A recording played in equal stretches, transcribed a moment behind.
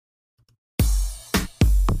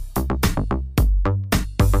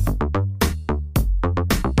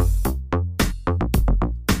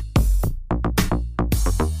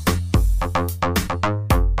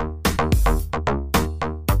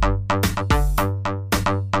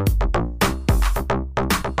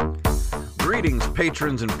Greetings,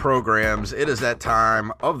 patrons and programs. It is that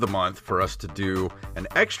time of the month for us to do an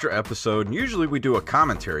extra episode. And usually we do a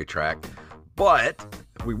commentary track, but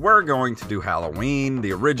we were going to do Halloween,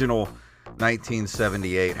 the original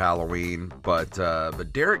 1978 Halloween, but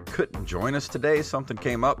Derek couldn't join us today. Something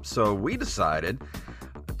came up, so we decided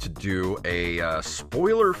to do a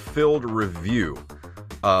spoiler-filled review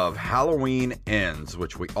of Halloween Ends,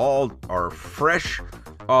 which we all are fresh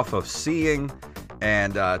off of seeing.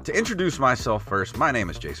 And to introduce myself first, my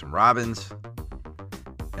name is Jason Robbins.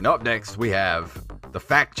 And up next, we have the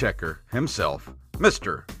fact checker himself,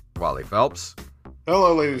 Mr. Wally Phelps.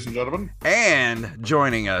 Hello, ladies and gentlemen. And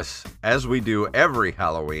joining us, as we do every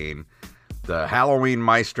Halloween, the Halloween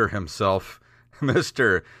Meister himself,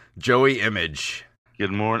 Mr. Joey Image.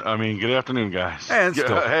 Good morning. Good afternoon, guys. And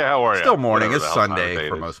still, hey, how are you? Still morning. It's Sunday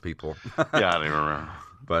for most people. Yeah, I don't even remember.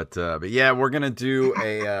 But yeah, we're gonna do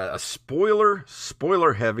a spoiler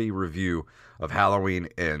heavy review of Halloween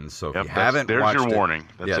Ends. So if you haven't watched it, there's your warning.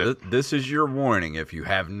 That's it. This is your warning. If you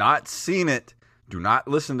have not seen it, do not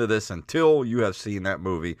listen to this until you have seen that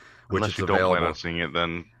movie, which Unless is you available. Don't plan on seeing it,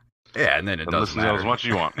 then yeah, and then it doesn't listen matter. to it as much as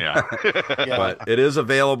you want. Yeah, But it is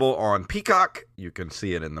available on Peacock. You can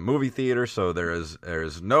see it in the movie theater, so there is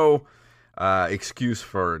no excuse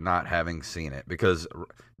for not having seen it. Because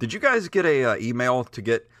did you guys get a email to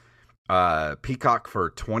get Peacock for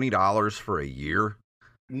 $20 for a year?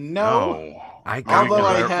 No. I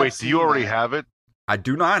got Wait, do you already have it? I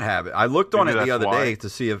do not have it. I looked on it the other why. day to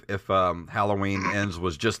see if Halloween Ends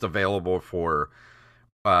was just available for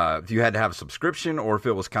if you had to have a subscription, or if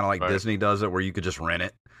it was kind of like Disney does it, where you could just rent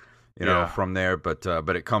it, you know, from there. But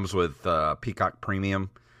it comes with Peacock Premium,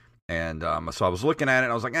 and so I was looking at it,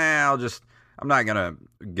 and I was like, I'm not gonna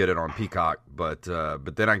get it on Peacock. But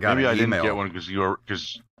then I got an email. I didn't get one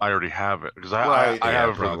because I already have it, because I have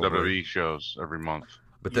it for the WWE shows every month.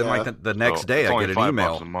 But then, the next day, I get an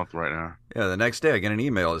email. $5 a month right now. Yeah, the next day I get an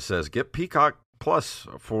email that says get Peacock Plus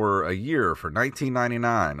for a year for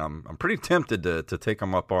 $19.99. I'm pretty tempted to take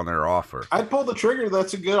them up on their offer. I'd pull the trigger.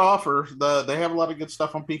 That's a good offer. They have a lot of good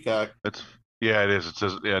stuff on Peacock. It is. It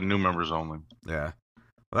says new members only. Yeah,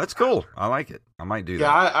 well, that's cool. I like it. I might do that.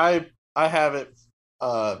 Yeah, I have it.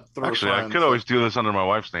 Actually, I could always do this under my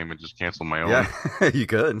wife's name and just cancel my own. Yeah, you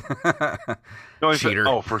could.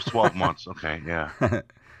 Cheater. For 12 months. Okay, yeah.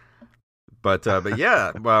 But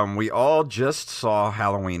yeah, we all just saw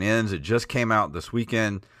Halloween Ends. It just came out this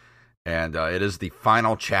weekend, and it is the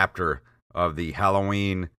final chapter of the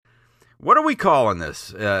Halloween. What are we calling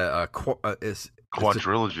this?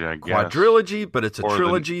 Quadrilogy, I guess. Quadrilogy, but it's a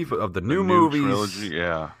trilogy of the new movies. Trilogy,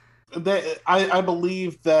 yeah. I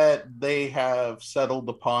believe that they have settled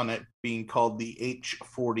upon it being called the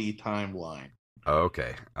H40 timeline.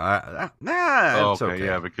 Okay. It's okay.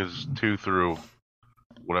 Yeah, because 2 through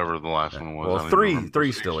whatever the last one was. Well,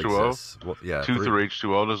 three still exists. Well, 2 through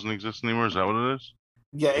H2O doesn't exist anymore. Is that what it is?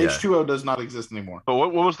 Yeah, H2O does not exist anymore. But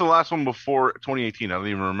what was the last one before 2018? I don't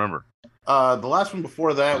even remember. The last one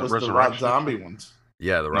before that was the Rob Zombie ones.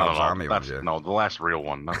 Yeah, the Rob Zombie ones. Yeah. No, the last real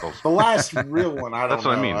one, not those. The last real one. I don't know. That's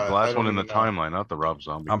what I mean. The last one in the timeline, not the Rob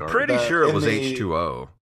Zombie. I'm pretty sure it was H2O.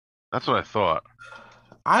 That's what I thought.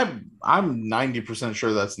 I'm 90%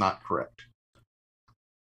 sure that's not correct.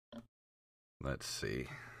 Let's see.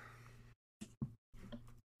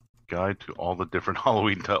 Guide to all the different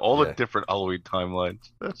the different Halloween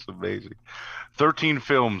timelines. That's amazing. 13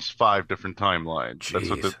 films, 5 different timelines.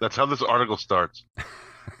 Jeez. That's how this article starts.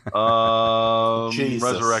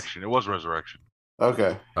 Resurrection. It was Resurrection.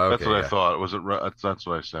 Okay. That's what I thought. Was it? That's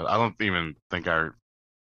what I said. I don't even think I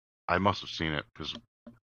must have seen it because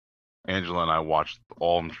Angela and I watched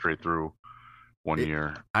all of them straight through one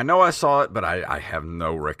year. I know I saw it, but I have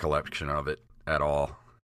no recollection of it at all.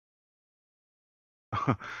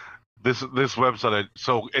 This website,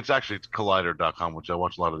 so it's Collider.com, which I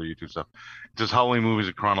watch a lot of the YouTube stuff. It says Halloween movies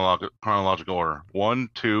in chronological order. 1,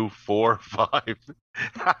 2, 4, 5.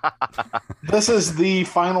 This is the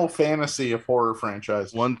Final Fantasy of horror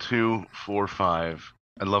franchise. 1, 2, 4, 5.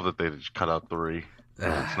 I love that they just cut out 3.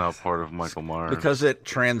 It's now part of Michael Myers. Because it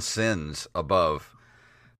transcends above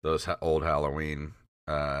those old Halloween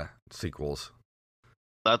sequels.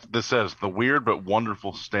 This says the weird but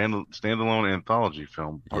wonderful standalone anthology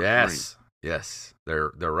film. Part 3. Yes,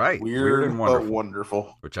 they're right. Weird and wonderful. But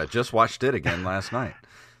wonderful. Which I just watched it again last night.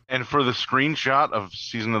 And for the screenshot of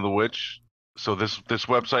Season of the Witch, so this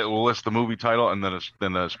website will list the movie title and then a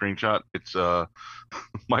screenshot. It's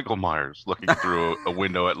Michael Myers looking through a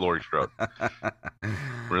window at Laurie Strode.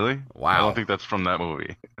 Really? Wow. I don't think that's from that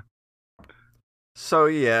movie. So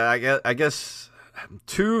yeah, I guess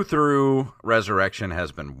 2 through Resurrection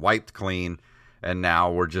has been wiped clean. and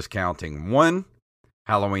now we're just counting 1,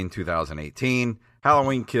 Halloween 2018,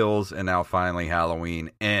 Halloween Kills, and now finally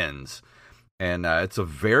Halloween Ends. And it's a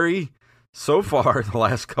so far the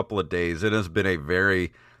last couple of days, it has been a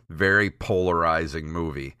very, very polarizing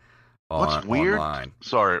movie. What's weird? Online.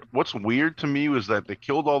 Sorry, what's weird to me was that they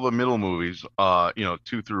killed all the middle movies,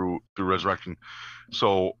 2 through Resurrection.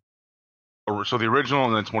 So the original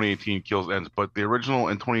and then 2018 Kills Ends, but the original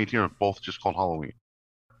and 2018 are both just called Halloween.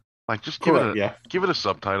 Like, just give it a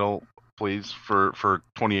subtitle, please, for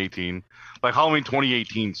 2018. Like, Halloween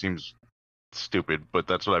 2018 seems stupid, but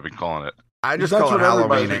that's what I've been calling it. I just call it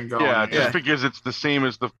Halloween. Because it's the same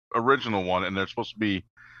as the original one, and they're supposed to be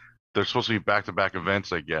back-to-back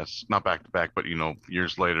events, I guess. Not back-to-back, but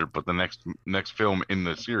years later. But the next film in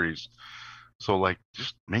the series. So, like,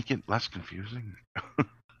 just make it less confusing.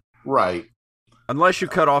 Right. Unless you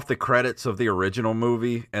cut off the credits of the original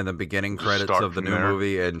movie and the beginning credits of the new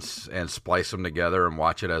movie and splice them together and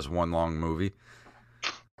watch it as one long movie.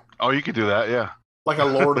 Oh, you could do that, yeah. Like a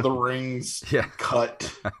Lord of the Rings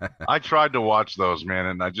cut. I tried to watch those, man,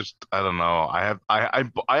 and I don't know. I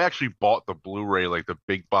actually bought the Blu-ray, like the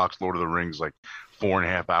big box Lord of the Rings, like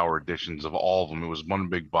 4.5-hour editions of all of them. It was one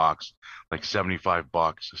big box, like $75.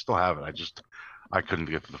 I still have it. I couldn't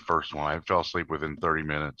get to the first one. I fell asleep within 30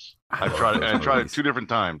 minutes. I tried it 2 different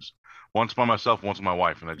times. Once by myself, once with my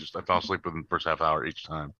wife, and I fell asleep within the first half hour each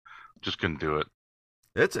time. Just couldn't do it.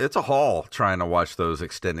 It's a haul trying to watch those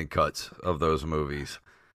extended cuts of those movies.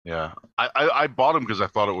 Yeah. I bought them because I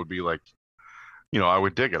thought it would be like, I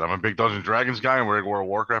would dig it. I'm a big Dungeons and Dragons guy and we're a World of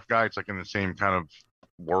Warcraft guy. It's like in the same kind of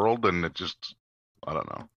world, and it just, I don't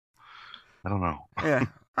know. Yeah.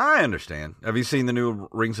 I understand. Have you seen the new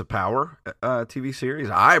Rings of Power TV series?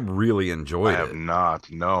 I really enjoyed it. I have not.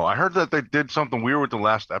 No, I heard that they did something weird with the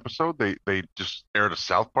last episode. They just aired a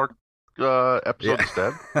South Park episode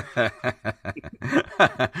instead. That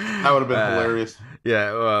would have been hilarious.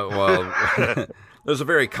 Yeah. Well, there's a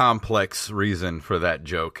very complex reason for that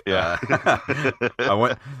joke. Yeah.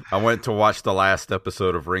 I went to watch the last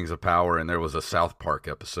episode of Rings of Power, and there was a South Park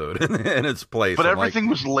episode in its place. But everything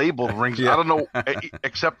was labeled Rings. Yeah. I don't know,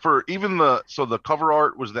 except for even the cover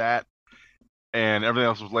art was that, and everything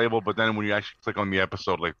else was labeled. But then when you actually click on the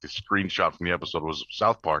episode, like the screenshot from the episode was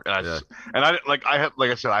South Park, and I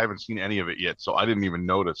said, I haven't seen any of it yet, so I didn't even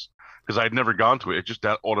notice because I had never gone to it. It just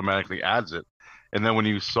automatically adds it. And then when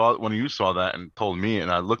you saw that and told me,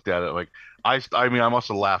 and I looked at it, like I must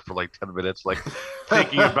have laughed for like 10 minutes, like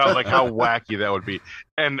thinking about like how wacky that would be.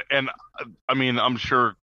 And I mean, I'm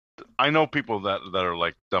sure I know people that are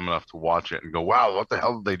like dumb enough to watch it and go, "Wow, what the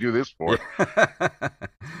hell did they do this for?"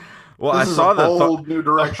 Well, I saw the bold new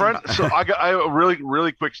direction. So I have a really,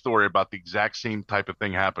 really quick story about the exact same type of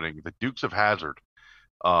thing happening. The Dukes of Hazzard,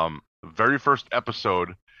 very first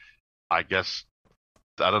episode, I guess.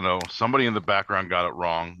 I don't know. Somebody in the background got it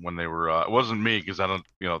wrong when they were. It wasn't me because I don't.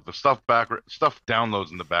 The stuff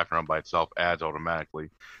downloads in the background by itself adds automatically.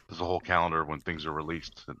 There's a whole calendar of when things are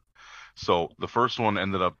released. So the first one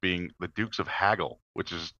ended up being the Dukes of Haggle,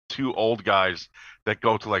 which is 2 old guys that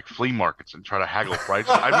go to like flea markets and try to haggle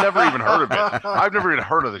prices. I've never even heard of it. I've never even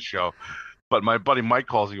heard of the show. But my buddy Mike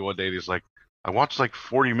calls me one day and he's like, I watched like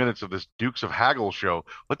 40 minutes of this Dukes of Haggle show.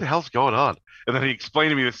 What the hell's going on? And then he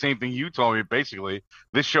explained to me the same thing you told me. Basically,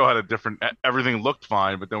 this show had everything looked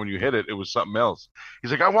fine, but then when you hit it, it was something else.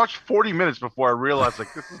 He's like, I watched 40 minutes before I realized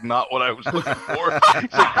like this is not what I was looking for.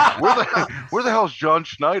 He's like, where the hell's John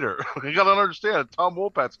Schneider? You gotta understand, Tom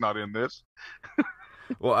Wolpat's not in this.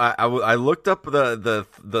 Well, I looked up the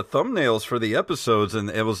thumbnails for the episodes,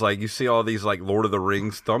 and it was like you see all these like Lord of the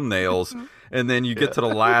Rings thumbnails, and then you get to the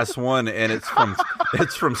last one, and it's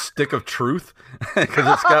from Stick of Truth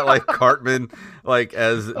because it's got like Cartman like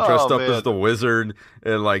as dressed up as the wizard,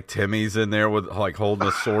 and like Timmy's in there with like holding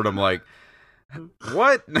a sword. I'm like,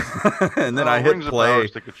 what? And then I hit play.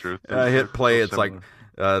 I hit play. It's like.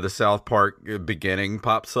 The South Park beginning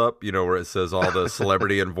pops up, where it says all the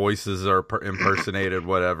celebrity and voices are impersonated,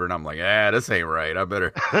 whatever. And I'm like, this ain't right. I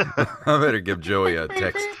better give Joey a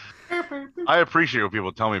text. I appreciate when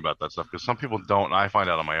people tell me about that stuff because some people don't, and I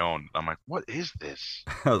find out on my own. I'm like, what is this?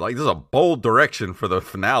 I was like, this is a bold direction for the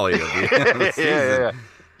finale of the season. Yeah.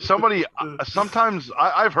 Somebody, sometimes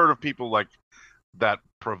I've heard of people like that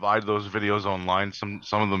provide those videos online. Some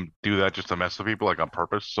of them do that just to mess with people, like on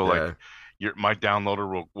purpose. So like. My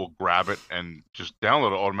downloader will grab it and just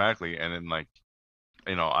download it automatically, and then like,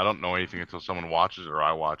 I don't know anything until someone watches it or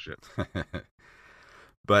I watch it.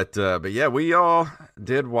 But yeah, we all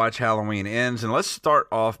did watch Halloween Ends, and let's start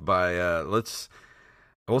off by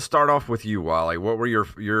we'll start off with you, Wally. What were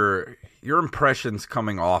your impressions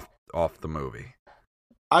coming off the movie?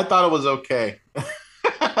 I thought it was okay.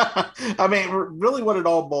 I mean, really, what it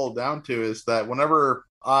all boiled down to is that whenever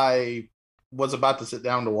I was about to sit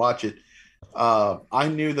down to watch it, I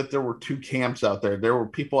knew that there were two camps out there. There were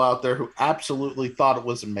people out there who absolutely thought it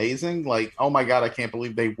was amazing, like, "Oh my god, I can't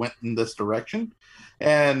believe they went in this direction,"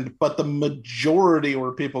 but the majority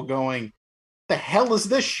were people going, "The hell is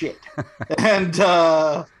this shit?" And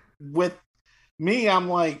with me, I'm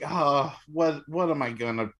like, what am I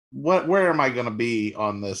gonna where am I gonna be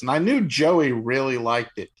on this? And I knew Joey really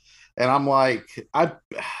liked it, and I'm like,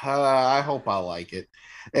 I hope I like it.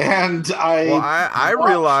 And Well, I I watched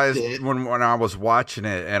realized it. when I was watching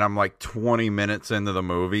it, and I'm like 20 minutes into the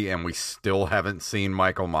movie, and we still haven't seen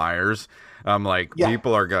Michael Myers. I'm like, Yeah,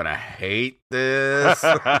 people are gonna hate this.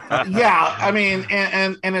 yeah. I mean,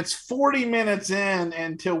 and it's 40 minutes in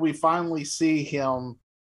until we finally see him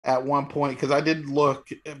at one point, because I did look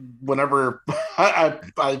whenever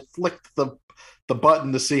I flicked the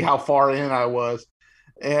button to see how far in I was,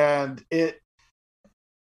 and it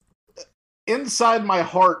inside my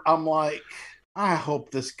heart, I'm like, I hope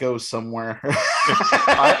this goes somewhere.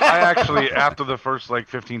 I actually, after the first like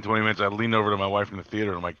 15, 20 minutes, I leaned over to my wife in the theater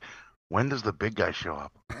and I'm like, when does the big guy show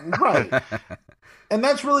up? Right. And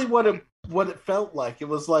that's really what it felt like. It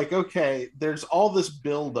was like, okay, there's all this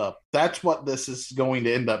buildup. That's what this is going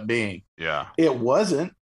to end up being. Yeah. It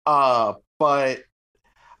wasn't, but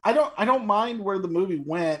I don't mind where the movie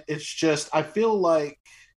went. It's just I feel like,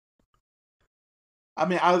 I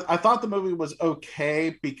mean, I thought the movie was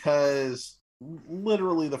okay because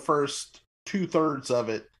literally the first two-thirds of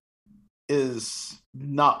it is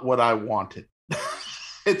not what I wanted.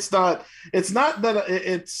 It's not that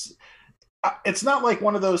it's not like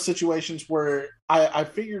one of those situations where I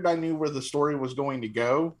figured I knew where the story was going to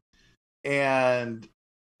go, and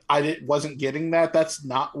wasn't getting that. That's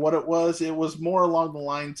not what it was. It was more along the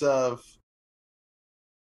lines of,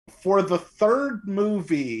 for the third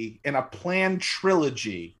movie in a planned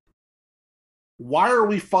trilogy, why are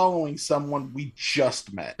we following someone we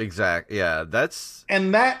just met? Exactly. Yeah,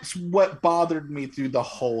 And that's what bothered me through the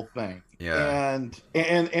whole thing. yeah.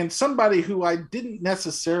 And somebody who I didn't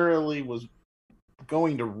necessarily was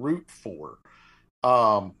going to root for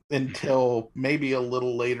until maybe a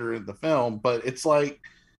little later in the film, but it's like,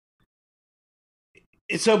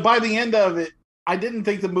 so by the end of it, I didn't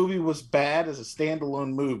think the movie was bad as a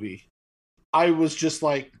standalone movie. I was just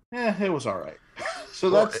like, it was all right. So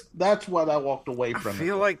Well, that's what I walked away I from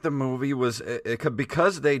feel it. like the movie was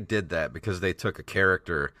because they did that, because they took a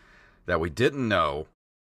character that we didn't know,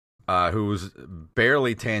 who was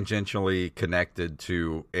barely tangentially connected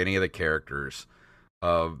to any of the characters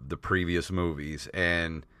of the previous movies,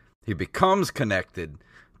 and he becomes connected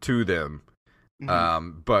to them.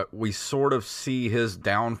 Mm-hmm. But we sort of see his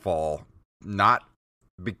downfall, not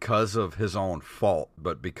because of his own fault,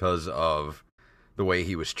 but because of the way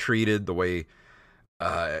he was treated, the way,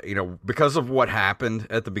 because of what happened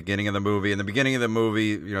at the beginning of the movie. In the beginning of the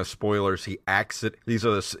movie, spoilers, he's a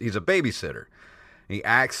babysitter. He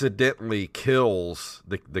accidentally kills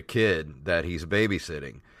the kid that he's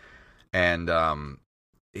babysitting, and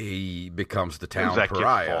he becomes the It was town that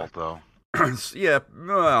pariah. kid's fault, Yeah,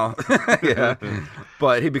 well, yeah, though.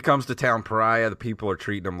 but he becomes the town pariah. The people are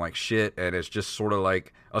treating him like shit, and it's just sort of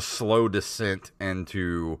like a slow descent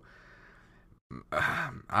into,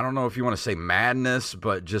 I don't know if you want to say madness,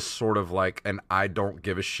 but just sort of like an I don't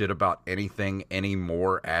give a shit about anything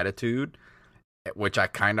anymore attitude, which I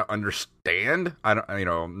kind of understand. I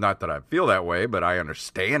don't, not that I feel that way, but I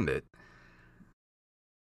understand it.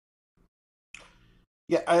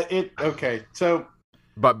 Yeah, okay. So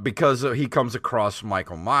But because he comes across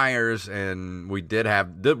Michael Myers, and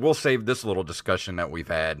we'll save this little discussion that we've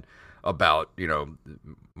had about,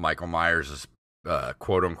 Michael Myers'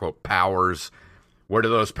 quote unquote powers. Where do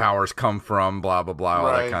those powers come from? Blah, blah, blah, all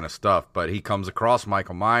that right, kind of stuff. But he comes across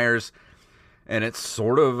Michael Myers, and it's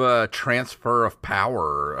sort of a transfer of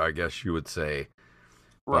power, I guess you would say.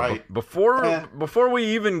 But right. before we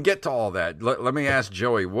even get to all that, let me ask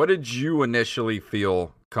Joey, what did you initially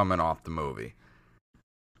feel coming off the movie?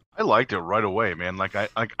 I liked it right away, man.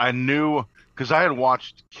 I knew, because I had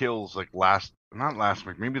watched Kills like not last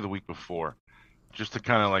week, maybe the week before, just to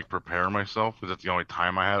kind of like prepare myself, because that's the only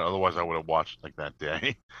time I had. Otherwise, I would have watched like that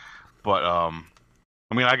day. But I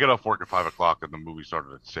mean, I get off work at 5 o'clock, and the movie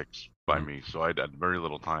started at 6 by me, so I had very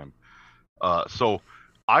little time. So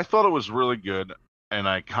I thought it was really good, and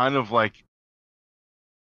I kind of like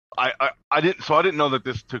I didn't know that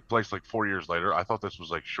this took place like 4 years later. I thought this was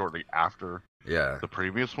like shortly after Yeah. the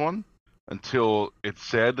previous one, until it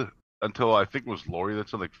said until I think it was Lori that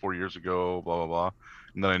said like 4 years ago, blah blah blah,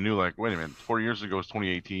 and then I knew like, wait a minute, 4 years ago was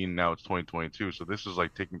 2018, now it's 2022, so this is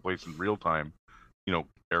like taking place in real time,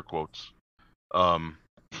 air quotes. Um,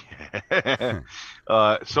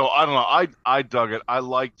 so I don't know. I dug it. I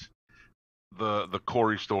liked the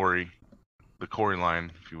Corey story, the Corey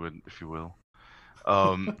line, if you will.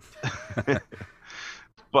 But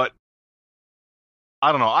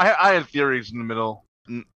I don't know. I had theories in the middle.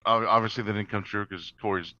 Obviously, they didn't come true because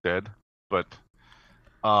Corey's dead. But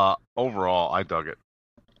overall, I dug it.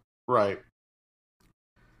 Right.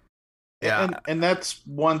 Yeah. And that's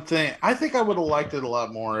one thing. I think I would have liked it a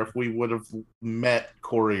lot more if we would have met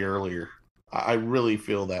Corey earlier. I really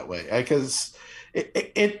feel that way because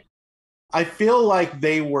I feel like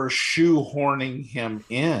they were shoehorning him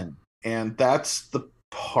in, and that's the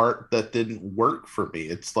part that didn't work for me.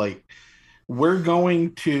 It's like, we're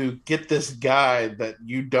going to get this guy that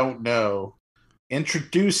you don't know,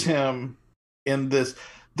 introduce him in this.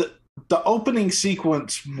 The opening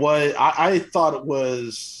sequence was, I thought it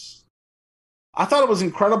was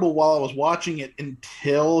incredible while I was watching it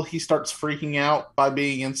until he starts freaking out by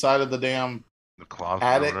being inside of the damn closet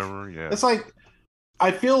attic. Or whatever. Yeah. It's like,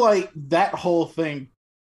 I feel like that whole thing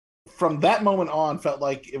from that moment on felt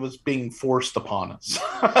like it was being forced upon us.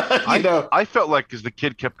 I felt like, because the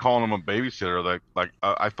kid kept calling him a babysitter,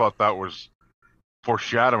 I thought that was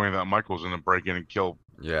foreshadowing that Michael was going to break in and kill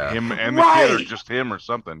him and the kid, or just him or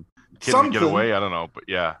something. The kid would get away. I don't know, but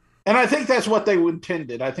yeah. And I think that's what they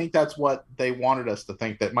intended. I think that's what they wanted us to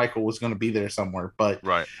think, that Michael was going to be there somewhere. But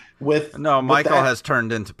Michael has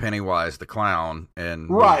turned into Pennywise the clown and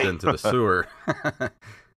moved into the sewer.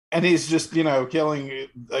 And he's just, killing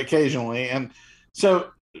occasionally. And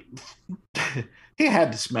so he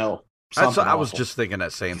had to smell something. I was just thinking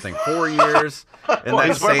that same thing. 4 years in that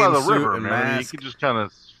he's right same by the suit river, and man. mask. You could just kind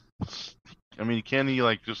of, can he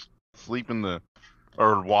like just sleep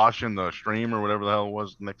or wash in the stream or whatever the hell it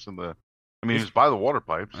was next to the, he's by the water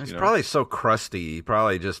pipes. He's probably so crusty. He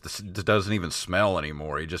probably just doesn't even smell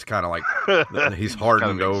anymore. He just kind of like, he's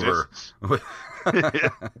hardened over.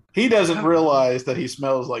 He doesn't realize that he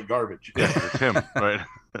smells like garbage. Yeah, it's him, right?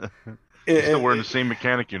 He's still wearing the same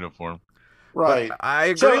mechanic uniform. Right. But I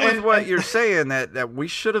agree with what you're saying, that we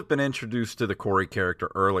should have been introduced to the Corey character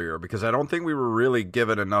earlier, because I don't think we were really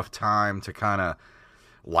given enough time to kind of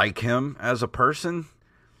like him as a person.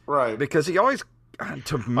 Right. Because he always,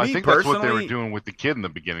 to me I think personally, that's what they were doing with the kid in the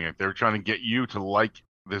beginning. Like, they were trying to get you to like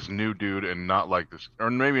this new dude and not like this,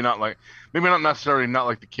 or maybe not necessarily not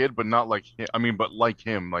like the kid, but not like him. But like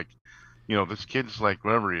him, like, this kid's like,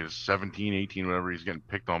 whatever he is, 17, 18, whatever, he's getting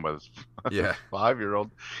picked on by this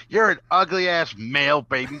 5-year-old. You're an ugly ass male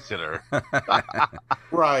babysitter.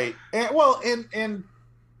 Right. And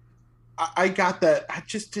I got that. I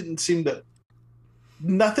just didn't seem to,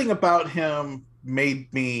 nothing about him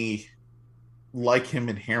made me like him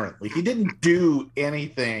inherently. He didn't do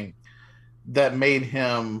anything that made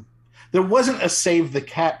him, there wasn't a save the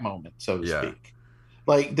cat moment, so to speak.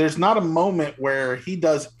 Like, there's not a moment where he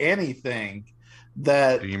does anything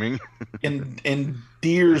that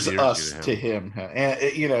endears us to him,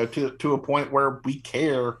 and to a point where we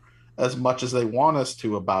care as much as they want us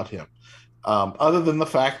to about him. Other than the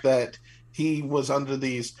fact that he was under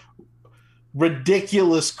these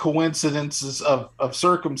ridiculous coincidences of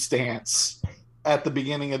circumstance at the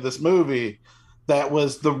beginning of this movie, that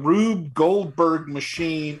was the Rube Goldberg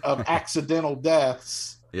machine of accidental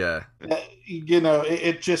deaths. Yeah.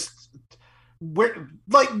 It just, where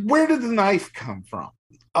did the knife come from?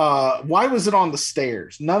 Why was it on the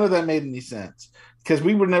stairs? None of that made any sense, because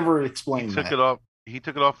we were never explained that. He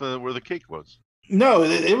took it off where the cake was. No,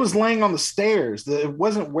 it was laying on the stairs. It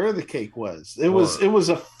wasn't where the cake was. It was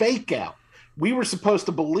a fake out. We were supposed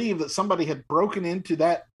to believe that somebody had broken into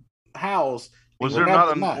that house. Was there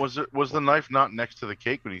not? Was the knife not next to the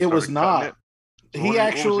cake when he? It was not. It? So he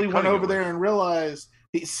actually went over there and realized.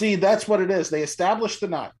 See, that's what it is. They established the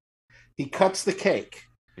knife. He cuts the cake.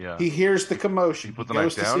 Yeah. He hears the commotion. He put the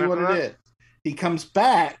goes knife to down see what after it is. He comes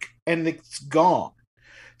back and it's gone.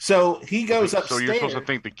 So he goes upstairs. So you're supposed to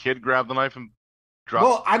think the kid grabbed the knife and dropped.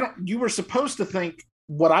 Well, I don't. You were supposed to think.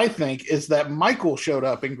 What I think is that Michael showed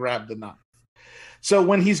up and grabbed the knife. So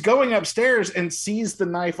when he's going upstairs and sees the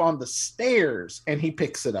knife on the stairs, and he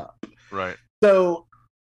picks it up. Right. So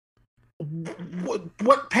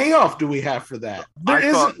what payoff do we have for that? There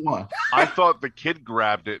isn't one. I thought the kid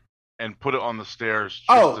grabbed it and put it on the stairs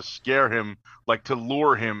just to scare him, like to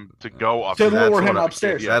lure him to go upstairs. To lure him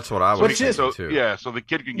upstairs. That's what I was thinking too. Yeah, so the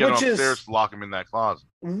kid can get him upstairs to lock him in that closet.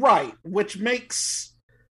 Right, which makes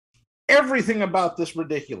everything about this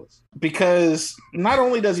ridiculous, because not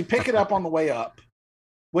only does he pick it up on the way up,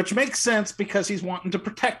 which makes sense because he's wanting to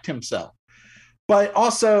protect himself. But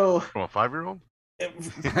also, From a 5-year-old?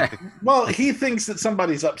 well, he thinks that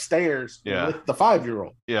somebody's upstairs with the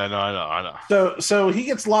 5-year-old. Yeah, no, I know. So he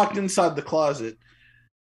gets locked inside the closet.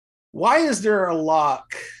 Why is there a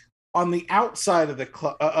lock on the outside of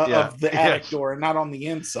the attic door and not on the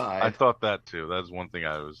inside? I thought that too. That's one thing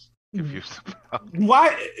I was confused about.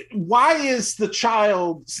 Why is the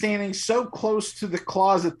child standing so close to the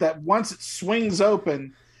closet that once it swings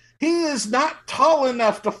open, he is not tall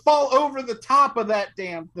enough to fall over the top of that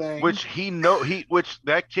damn thing? Which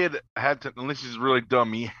that kid had to, unless he's really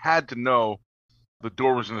dumb, he had to know the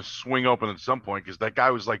door was going to swing open at some point because that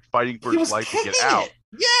guy was like fighting for his life to get out.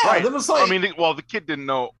 Yeah, right. That was like, I mean, the kid didn't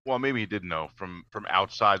know. Well, maybe he did know from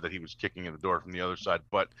outside that he was kicking in the door from the other side,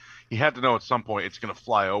 but he had to know at some point it's going to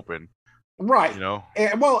fly open. Right. You know.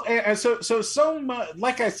 And so much.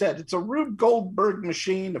 Like I said, it's a Rube Goldberg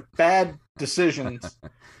machine of bad decisions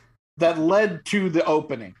that led to the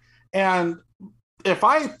opening. And if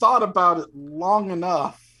I thought about it long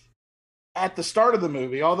enough at the start of the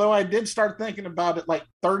movie, although I did start thinking about it like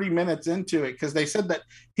 30 minutes into it, because they said that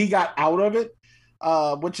he got out of it.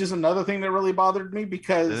 Which is another thing that really bothered me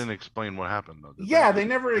because they didn't explain what happened though. They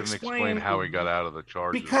never explained how he got out of the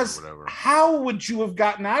charges. Because or whatever. How would you have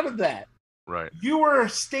gotten out of that? Right. You were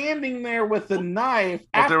standing there with a knife.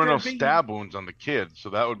 But there were no stab wounds on the kid,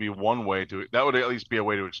 so that would be one way to. That would at least be a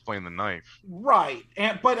way to explain the knife. Right,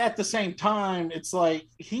 but at the same time, it's like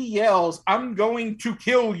he yells, "I'm going to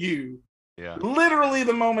kill you!" Yeah. Literally,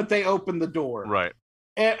 the moment they open the door. Right.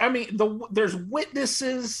 And I mean, there's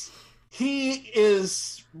witnesses.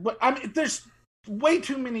 There's way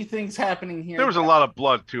too many things happening here. There was a lot of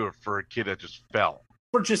blood too for a kid that just fell.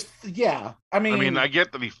 I mean, I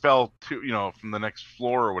get that he fell from the next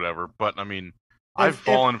floor or whatever, but I mean, I've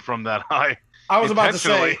fallen from that high. I was about to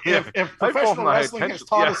say, yeah. if professional wrestling has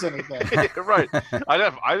taught us anything, right?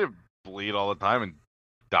 I'd bleed all the time and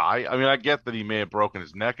die. I mean, I get that he may have broken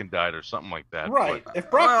his neck and died or something like that. Right. But, If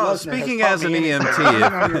Brock Lesnar speaking as an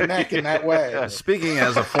EMT, on your neck in that way. Speaking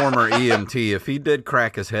as a former EMT, if he did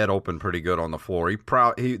crack his head open pretty good on the floor,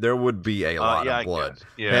 there would be a lot of blood.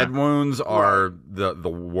 Yeah. Head wounds are the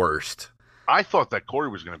worst. I thought that Corey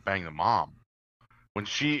was going to bang the mom when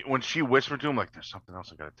she whispered to him like, "There's something else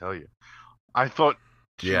I got to tell you." I thought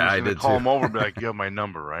she was going to call him over and be like, "You have my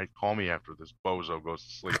number, right? Call me after this bozo goes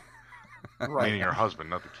to sleep." Right. Meaning her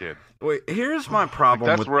husband, not the kid. Wait, here's my problem.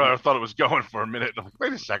 That's where I thought it was going for a minute. I'm like,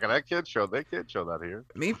 wait a second, they can't show that here.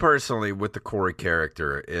 Me personally, with the Corey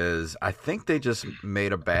character, is I think they just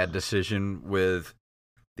made a bad decision with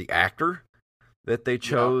the actor that they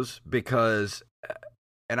chose because,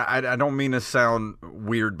 and I don't mean to sound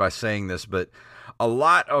weird by saying this, but a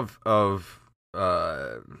lot of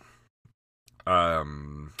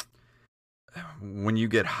when you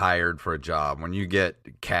get hired for a job, when you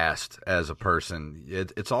get cast as a person,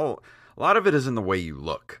 a lot of it is in the way you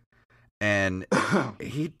look. And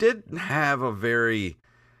he didn't have a very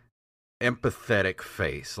empathetic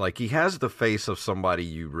face. Like, he has the face of somebody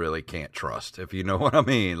you really can't trust, if you know what I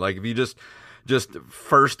mean. Like, if you just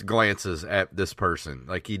first glances at this person,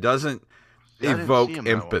 like, he doesn't evoke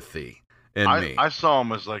empathy in me. I saw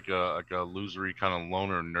him as like a losery kind of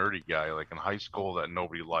loner nerdy guy, like in high school that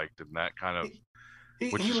nobody liked, and that kind of,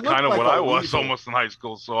 which is kind of what I was almost in high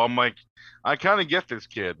school. So I'm like, I kind of get this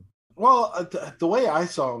kid. Well, the way I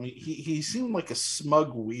saw him, he seemed like a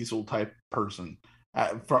smug weasel type person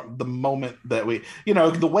from the moment that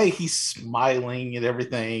the way he's smiling and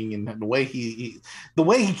everything, and the way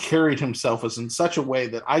he carried himself was in such a way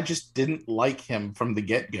that I just didn't like him from the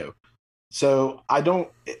get-go. So I don't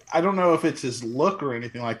know if it's his look or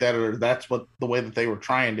anything like that, or that's the way that they were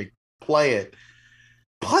trying to play it.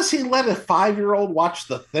 Plus, he let a 5-year-old watch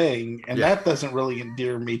The Thing, and that doesn't really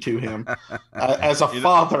endear me to him as a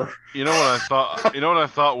father. You know what I thought? You know what I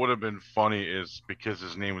thought would have been funny is because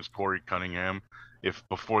his name was Corey Cunningham. If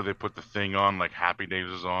before they put The Thing on, like Happy Days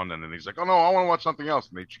was on, and then he's like, "Oh no, I want to watch something else,"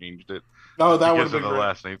 and they changed it. Oh, that would have been the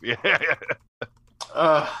last name.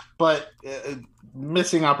 Yeah. But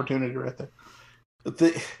missing opportunity right there.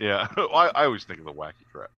 Yeah, I always think of the wacky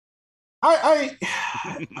crap. I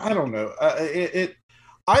don't know.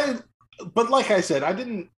 But like I said, I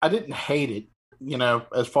didn't hate it.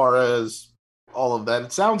 As far as all of that,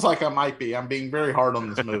 it sounds like I might be. I'm being very hard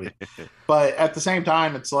on this movie, but at the same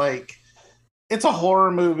time, it's like it's a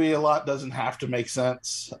horror movie. A lot doesn't have to make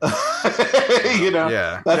sense.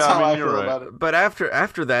 Yeah. That's how I feel about it. But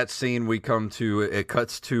after that scene, it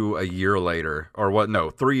cuts to a year later, or what? No,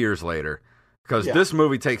 3 years later. Because this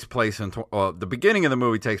movie takes place in the beginning of the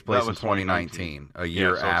movie takes place in 2019, a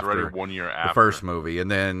year so after, it's already 1 year after the first movie, and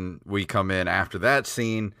then we come in after that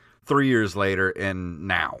scene 3 years later, and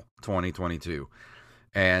now 2022,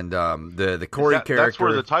 and the Corey character. That's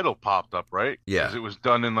where the title popped up, right? Yeah, because it was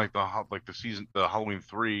done in like the Halloween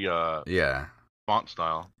 3 font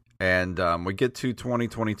style. And we get to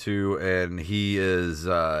 2022, and he is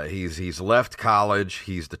he's left college.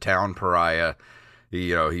 He's the town pariah.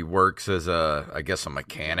 He works as a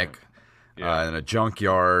mechanic in a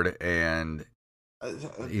junkyard, and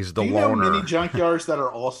he's the loner. Do you know many junkyards that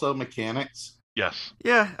are also mechanics? Yes.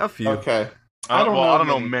 Yeah, a few. Okay. I don't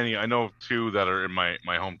know many. I know 2 that are in my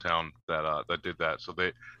hometown that did that. So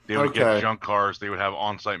they would get junk cars. They would have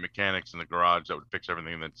on-site mechanics in the garage that would fix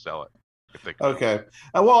everything and then sell it. If they could. Okay.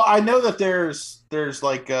 Well, I know that there's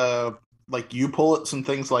like U-pullets and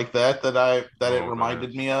things like that it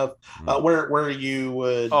reminded me of, where you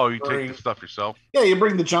would take the stuff yourself. Yeah, you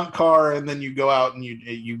bring the junk car and then you go out and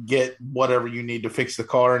you get whatever you need to fix the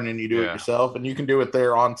car, and then you do it yourself, and you can do it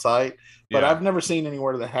there on site. But I've never seen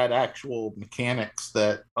anywhere that had actual mechanics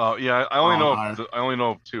that. I only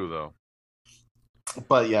know of 2 though.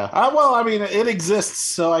 But it exists,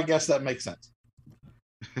 so I guess that makes sense.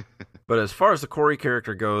 But as far as the Corey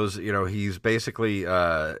character goes, he's basically,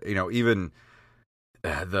 even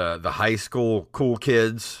the high school cool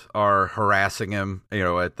kids are harassing him,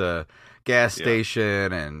 at the gas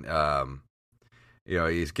station, and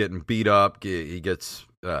he's getting beat up. He gets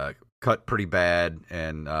cut pretty bad,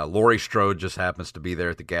 and Laurie Strode just happens to be there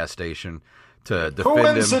at the gas station to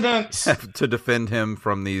defend him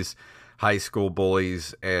from these high school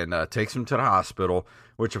bullies, and takes him to the hospital,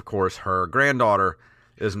 which of course her granddaughter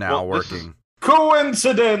is now working.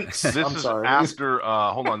 Coincidence. This is after.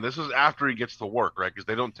 Hold on. This is after he gets to work, right? Because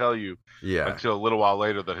they don't tell you until a little while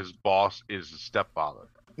later that his boss is his stepfather.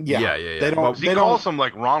 Yeah. He calls him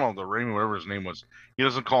like Ronald or Raymond, whatever his name was. He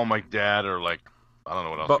doesn't call him like Dad or like I don't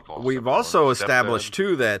know what else. But he calls we've also established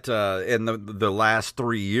too that in the last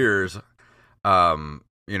 3 years, or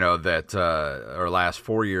last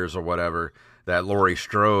 4 years or whatever, that Laurie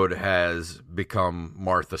Strode has become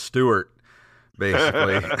Martha Stewart.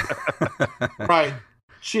 Basically. Right.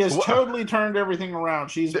 She has totally turned everything around.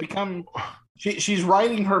 She's become she's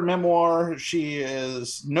writing her memoir. She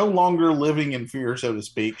is no longer living in fear, so to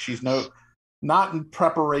speak. She's not in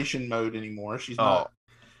preparation mode anymore. She's not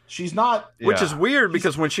which is weird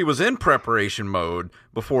because when she was in preparation mode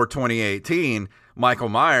before 2018, Michael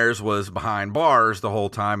Myers was behind bars the whole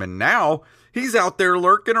time, and now he's out there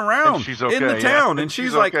lurking around in the town, and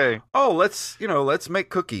she's like, "Oh, let's make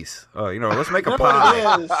cookies. Let's make a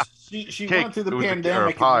pie." She went through the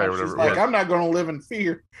pandemic, and she's like, "I'm not going to live in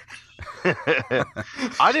fear."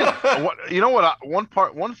 I didn't. You know what?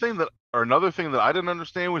 Another thing that I didn't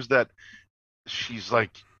understand was that she's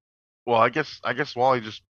like, well, I guess Wally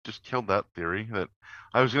just killed that theory. That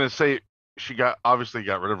I was going to say she obviously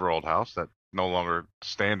got rid of her old house that. No longer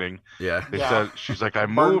standing. Yeah. They said she's like, I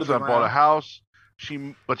moved, I bought a house. She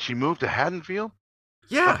moved to Haddonfield.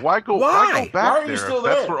 Yeah. Like, why go back why are there? you still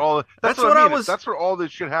That's there? where all. That's what I was. That's where all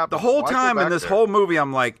this shit happened. The whole time in this whole movie,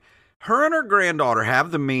 I'm like, her and her granddaughter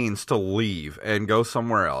have the means to leave and go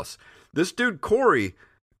somewhere else. This dude Corey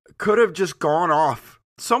could have just gone off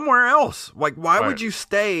somewhere else. Like, why would you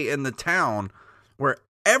stay in the town where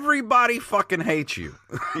everybody fucking hates you?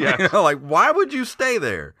 Yeah. Like, why would you stay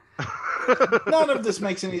there? None of this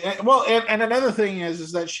makes any well, and another thing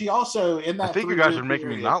is that she also in that. I think you guys are making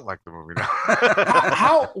me not like the movie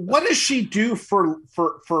now. What does she do for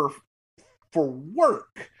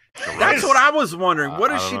work? That's what I was wondering. What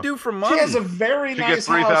does she do for money? She has a very nice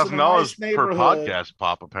house. She gets $3,000 per podcast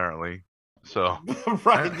pop, apparently. So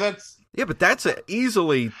right, but that's an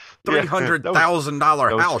easily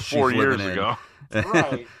 $300,000 house she's 4 years living ago.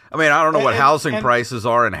 Right. I mean, I don't know what housing prices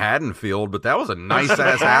are in Haddonfield, but that was a nice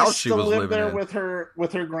ass house she was living there in. with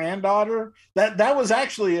her granddaughter. That was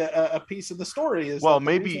actually a piece of the story. The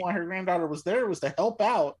reason why her granddaughter was there was to help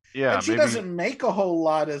out. Yeah, and she doesn't make a whole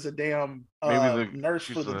lot as a damn nurse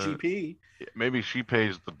for the GP. Maybe she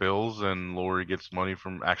pays the bills and Laurie gets money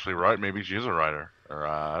from actually writing. Maybe she is a writer, or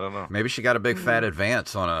I don't know. Maybe she got a big fat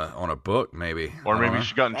advance on a book, maybe. Or maybe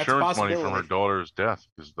she got insurance money from her daughter's death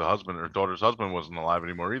because her daughter's husband wasn't alive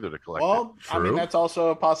anymore either to collect it. Well, I mean, that's also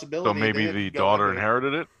a possibility. So maybe the daughter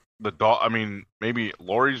inherited it. Maybe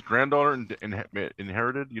Laurie's granddaughter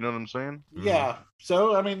inherited. You know what I'm saying? Yeah.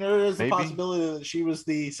 So I mean, there is a possibility that she was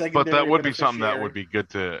the secondary. But that would be something that would be good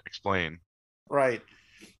to explain. Right.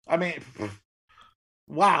 I mean,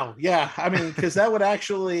 wow. Yeah. I mean, because that would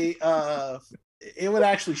actually, it would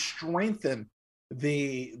actually strengthen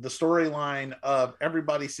the storyline of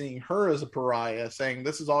everybody seeing her as a pariah, saying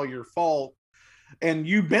this is all your fault, and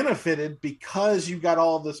you benefited because you got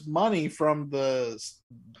all this money from the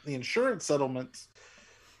insurance settlements.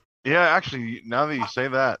 Yeah, actually, now that you say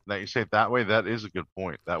it that way, that is a good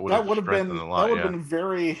point. That would have been a lot. That would have been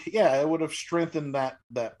very, it would have strengthened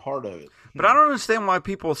that part of it. But I don't understand why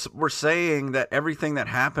people were saying that everything that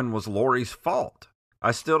happened was Laurie's fault.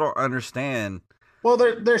 I still don't understand. Well,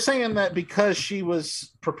 they're saying that because she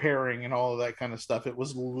was preparing and all of that kind of stuff, it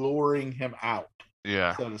was luring him out,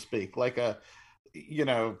 so to speak, like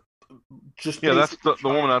just that's the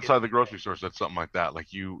woman outside the grocery store said something like that.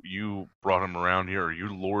 Like you brought him around here, or you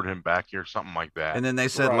lured him back here, something like that. And then they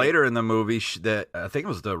said later in the movie that I think it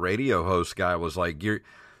was the radio host guy was like,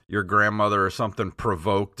 your grandmother or something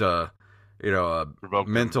provoked a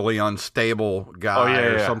mentally unstable guy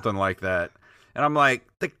or something like that. And I'm like,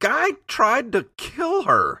 the guy tried to kill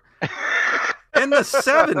her in the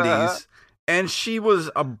 70s, and she was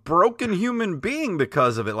a broken human being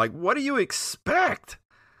because of it. Like, what do you expect?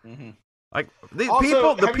 Mm-hmm. Like they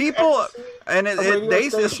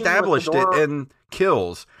established it in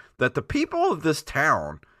Kills that the people of this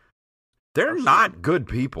town, they're not good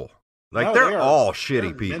people. Like they're all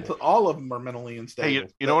shitty people. All of them are mentally unstable. Hey,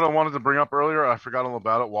 you know what I wanted to bring up earlier? I forgot all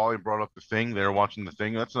about it. Wally brought up The Thing. They were watching The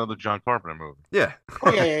Thing. That's another John Carpenter movie. Yeah.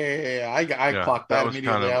 I clocked that was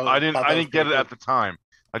immediately. I didn't get it at the time.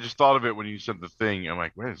 I just thought of it when you said The Thing. I'm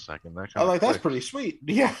like, wait a second. That's pretty sweet.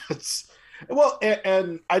 Yeah.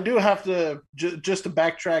 And I do have to just to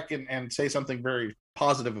backtrack and say something very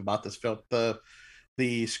positive about this film.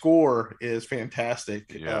 The score is fantastic.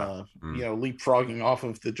 Leapfrogging off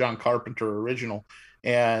of the John Carpenter original,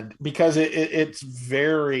 and because it's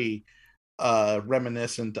very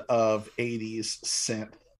reminiscent of 80s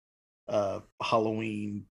synth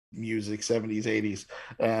Halloween music, 70s, 80s,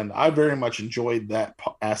 and I very much enjoyed that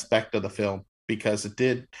aspect of the film because it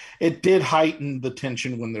did heighten the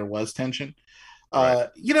tension when there was tension. And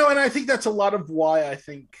I think that's a lot of why I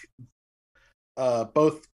think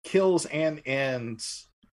both Kills and Ends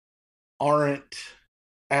aren't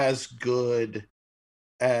as good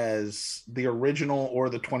as the original or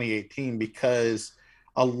the 2018, because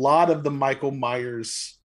a lot of the Michael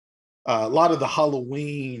Myers, a lot of the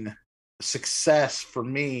Halloween success for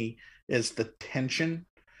me is the tension.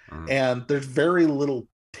 And there's very little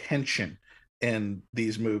tension in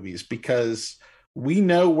these movies because we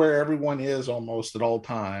know where everyone is almost at all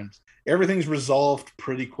times. Everything's resolved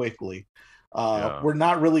pretty quickly. We're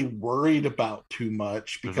not really worried about too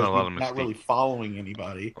much because we're not really following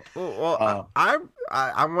anybody. Well, I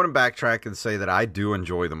want to backtrack and say that I do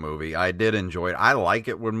enjoy the movie. I did enjoy it. I like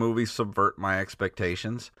it when movies subvert my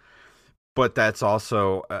expectations, but that's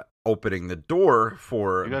also opening the door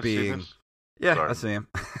for being. Yeah, sorry. I see him.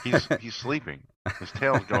 He's sleeping. His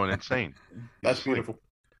tail's going insane. That's beautiful.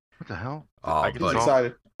 What the hell? Oh, I get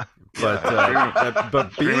excited.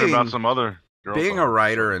 But being about some other. Being a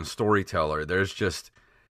writer and storyteller,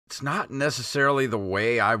 it's not necessarily the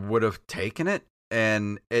way I would have taken it.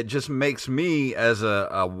 And it just makes me, as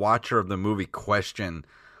a watcher of the movie, question,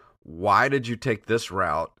 why did you take this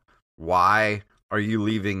route? Why are you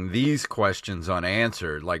leaving these questions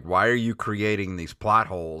unanswered? Like, why are you creating these plot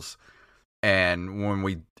holes? And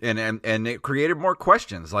and it created more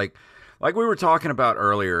questions. Like we were talking about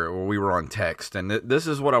earlier when we were on text. And this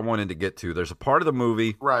is what I wanted to get to. There's a part of the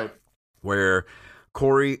movie. Right. Where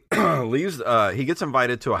Corey leaves, he gets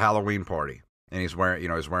invited to a Halloween party, and he's wearing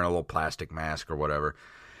a little plastic mask or whatever,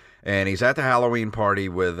 and he's at the Halloween party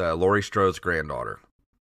with Laurie Strode's granddaughter.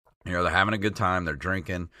 They're having a good time, they're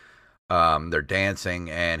drinking, they're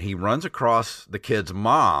dancing, and he runs across the kid's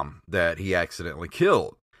mom that he accidentally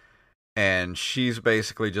killed, and she's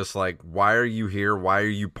basically just like, "Why are you here? Why are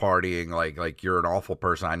you partying? Like you're an awful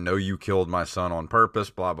person. I know you killed my son on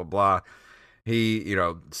purpose. Blah blah blah." He,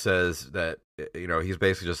 says that, he's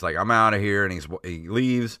basically just like, I'm out of here. And he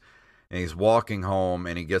leaves and he's walking home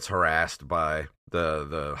and he gets harassed by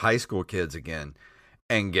the high school kids again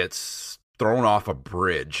and gets thrown off a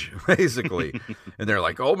bridge, basically. And they're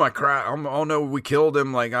like, oh my crap. Oh no, we killed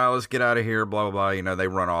him. Like, oh, let's get out of here. Blah, blah, blah. They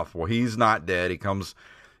run off. Well, he's not dead.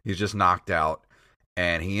 He's just knocked out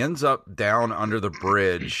and he ends up down under the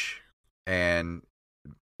bridge, and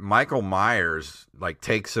Michael Myers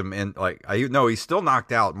takes him in, he's still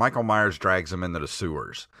knocked out. Michael Myers drags him into the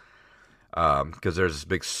sewers because there's this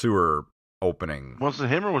big sewer opening. Was it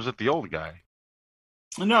him or was it the old guy?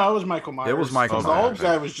 No, it was Michael Myers. It was Michael The Myers. old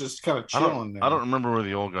guy was just kind of chilling there. I don't remember where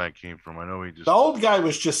the old guy came from. I know he just. The old guy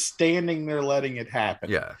was just standing there letting it happen.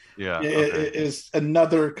 Yeah. Yeah. It is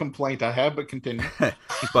another complaint I have, but continue.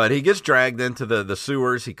 But he gets dragged into the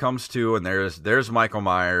sewers. He comes to, and there's Michael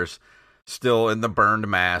Myers, still in the burned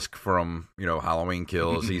mask from Halloween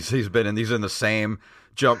Kills. he's in the same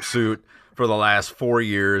jumpsuit for the last 4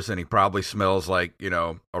 years, and he probably smells like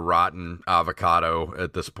a rotten avocado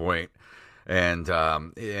at this point.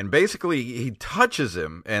 And basically he touches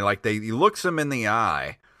him, and he looks him in the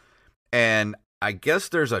eye, and I guess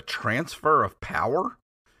there's a transfer of power.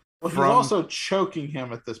 Well, he's also choking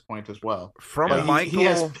him at this point as well. From Michael, he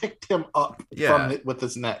has picked him up with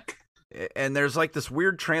his neck, and there's this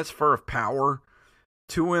weird transfer of power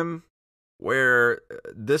to him, where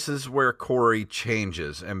this is where Corey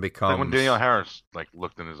changes and becomes when Danielle Harris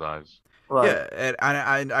looked in his eyes. Right? Yeah,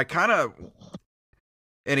 and I kind of.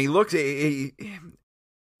 And he looks. He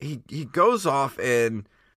goes off and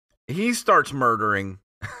he starts murdering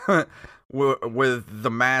with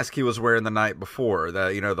the mask he was wearing the night before.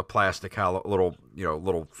 The plastic little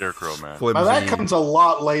Scarecrow mask. Flimsy. Now that comes a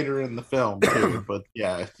lot later in the film too. But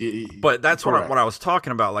yeah, but that's what I was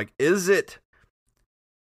talking about. Is it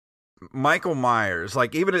Michael Myers?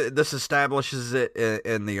 Even this establishes it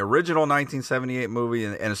in the original 1978 movie,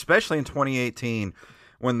 and especially in 2018.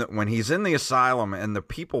 When he's in the asylum and the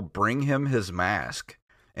people bring him his mask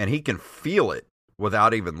and he can feel it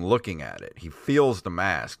without even looking at it. He feels the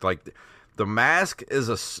mask. The mask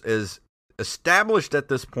is established at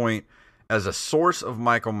this point as a source of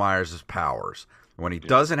Michael Myers' powers. When he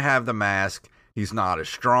doesn't have the mask, he's not as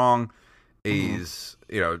strong. He's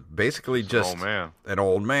basically just an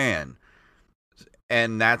old man.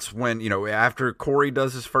 And that's when after Corey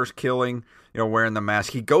does his first killing, wearing the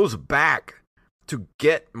mask, he goes back to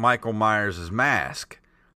get Michael Myers' mask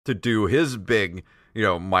to do his big,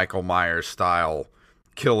 Michael Myers style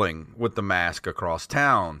killing with the mask across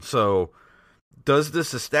town. So does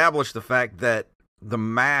this establish the fact that the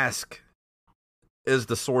mask is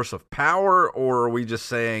the source of power, or are we just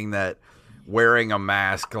saying that wearing a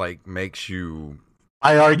mask makes you...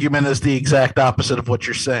 My argument is the exact opposite of what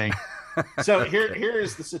you're saying. So here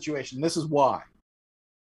is the situation. This is why.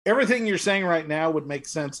 Everything you're saying right now would make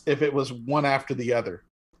sense if it was one after the other.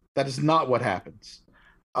 That is not what happens.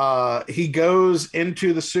 He goes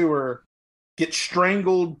into the sewer, gets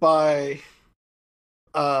strangled by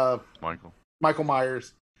Michael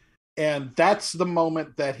Myers, and that's the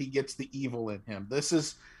moment that he gets the evil in him. This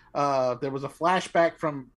is there was a flashback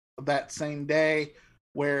from that same day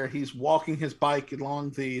where he's walking his bike along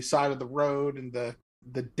the side of the road, and the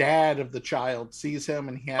dad of the child sees him,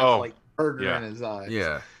 and he has murder in his eyes.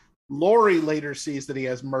 Yeah. Laurie later sees that he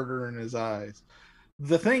has murder in his eyes.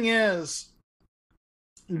 The thing is,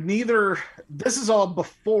 this is all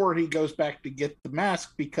before he goes back to get the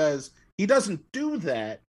mask, because he doesn't do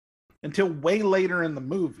that until way later in the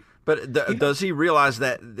movie. But does he realize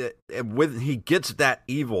that when he gets that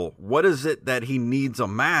evil, what is it that he needs a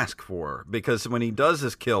mask for? Because when he does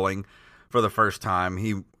his killing for the first time,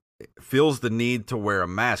 he feels the need to wear a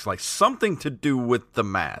mask, something to do with the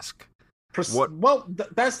mask. Well,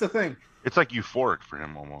 that's the thing. It's euphoric for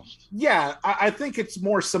him almost. Yeah, I think it's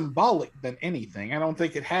more symbolic than anything. I don't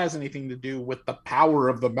think it has anything to do with the power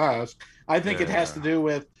of the mask. I think it has to do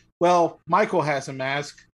with, Michael has a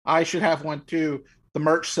mask. I should have one too. The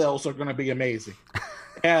merch sales are going to be amazing.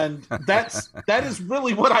 And that is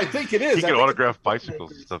really what I think it is. He can autograph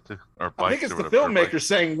bicycles and stuff too. Or I think it's the filmmaker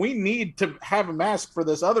saying we need to have a mask for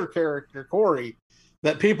this other character, Corey,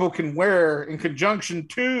 that people can wear in conjunction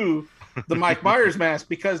to the Mike Myers mask,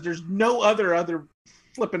 because there's no other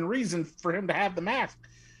flipping reason for him to have the mask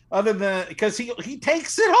other than because he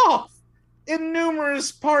takes it off in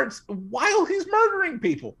numerous parts while he's murdering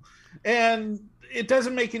people. And it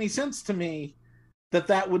doesn't make any sense to me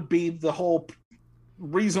that would be the whole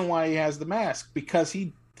reason why he has the mask, because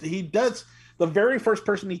he does. The very first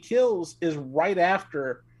person he kills is right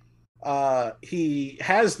after he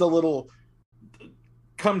has the little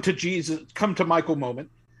come to Michael moment,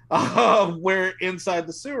 where inside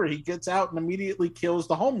the sewer he gets out and immediately kills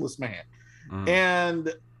the homeless man.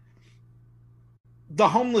 And the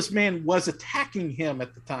homeless man was attacking him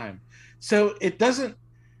at the time. So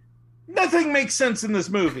nothing makes sense in this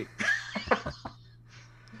movie.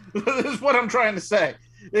 This is what I'm trying to say.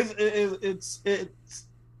 It's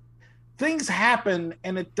things happen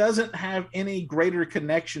and it doesn't have any greater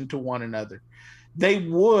connection to one another. They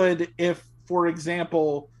would if, for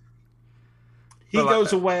example, he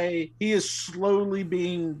goes away, he is slowly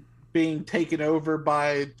being taken over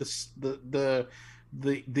by the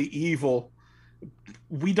evil,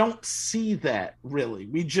 we don't see that really.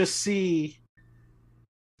 We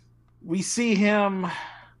see him.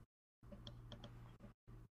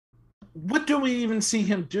 What do we even see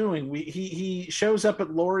him doing? He shows up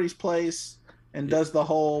at Laurie's place and does the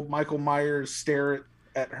whole Michael Myers stare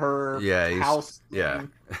at her house. Yeah,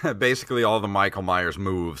 basically all the Michael Myers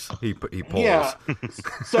moves he pulls. Yeah.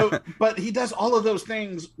 So, but he does all of those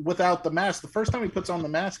things without the mask. The first time he puts on the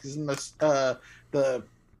mask is in this the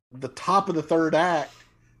top of the third act.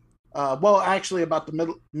 Well, actually, about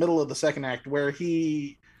the middle of the second act, where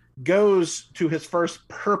he goes to his first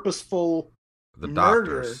purposeful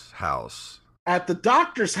doctor's house. At the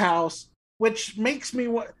doctor's house, which makes me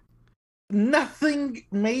nothing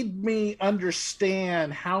made me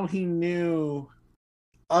understand how he knew,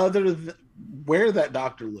 other than where that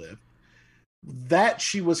doctor lived, that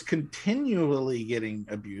she was continually getting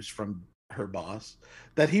abuse from her boss,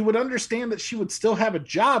 that he would understand that she would still have a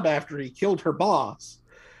job after he killed her boss.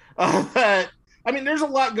 There's a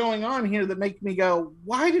lot going on here that make me go,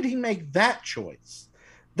 why did he make that choice?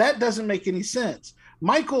 That doesn't make any sense.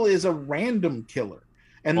 Michael is a random killer,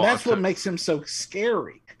 and that's what makes him so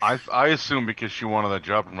scary. I assume because she wanted that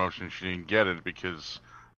job promotion, she didn't get it because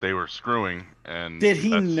they were screwing. And did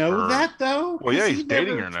he know that though? Well, yeah, he's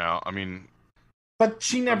dating her now. But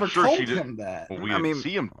she never told him that. Well, we didn't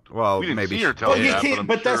see him. Well, we didn't maybe see her tell him that.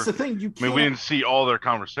 But that's the thing. You can't. we didn't see all their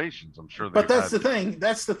conversations. I'm sure. But that's the thing.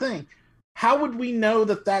 That's the thing. How would we know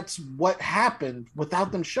that that's what happened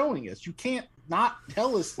without them showing us? You can't not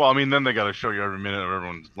tell us. Well, then they got to show you every minute of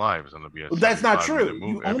everyone's lives, and it'll be that's not true.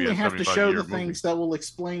 You only have to show the things that will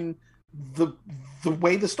explain the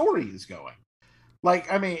way the story is going.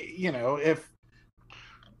 If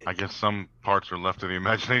I guess some parts are left to the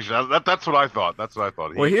imagination. That's what I thought. That's what I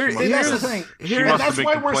thought. Well, here's the thing. That's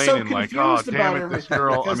why we're so confused about everything. This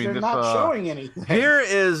girl. Because they're not showing anything. Here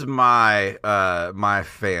is my my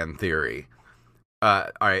fan theory. All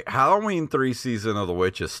right, Halloween 3 Season of the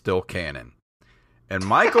Witch is still canon, and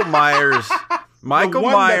Michael Myers. Michael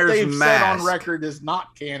Myers' mask said on record is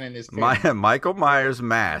not canon. Is canon. Michael Myers'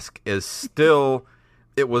 mask is still.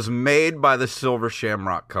 It was made by the Silver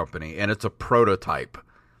Shamrock Company, and it's a prototype.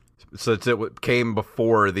 Since it came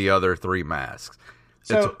before the other 3 masks.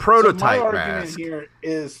 It's a prototype my mask. Argument here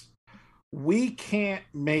is we can,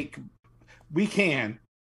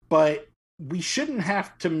 but we shouldn't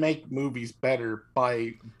have to make movies better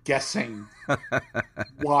by guessing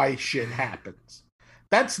why shit happens.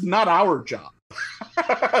 That's not our job.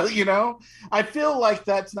 I feel like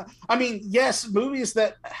that's not. Yes, movies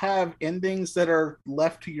that have endings that are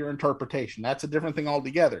left to your interpretation, that's a different thing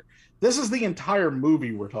altogether. This is the entire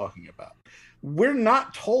movie we're talking about. We're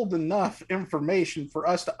not told enough information for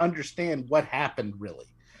us to understand what happened really.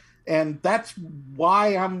 And that's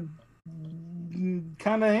why I'm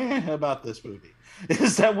kind of about this movie,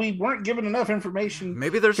 is that we weren't given enough information.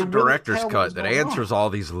 Maybe there's a director's cut that answers all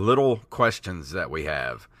these little questions that we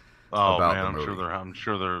have. Oh man, I'm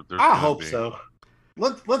sure there. I hope so.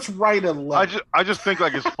 Let's write a letter. I just think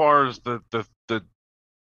as far as the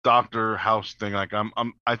Doctor House thing, I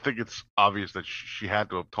think it's obvious that she had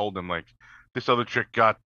to have told him this other chick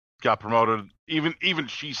got promoted. Even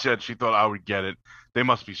she said she thought I would get it. They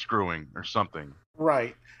must be screwing or something.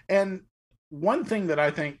 Right. And one thing that I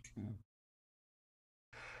think,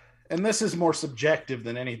 and this is more subjective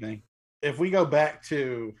than anything, if we go back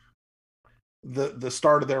to the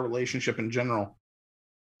start of their relationship in general,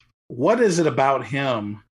 what is it about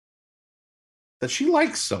him that she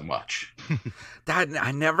likes so much?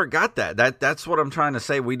 I never got that. That's what I'm trying to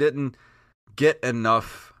say. We didn't get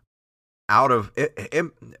enough out of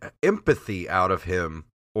empathy out of him,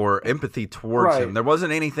 or empathy towards him. There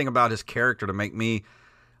wasn't anything about his character to make me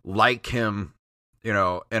like him, in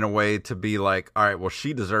a way to be like, all right, well,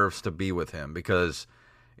 she deserves to be with him because,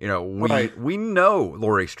 we know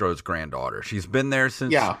Laurie Strode's granddaughter. She's been there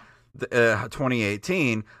since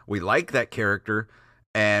 2018. We like that character,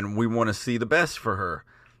 and we want to see the best for her.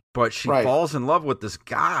 But she falls in love with this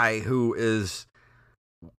guy who is,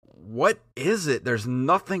 what is it? There's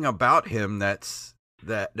nothing about him that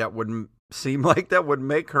would seem like that would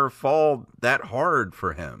make her fall that hard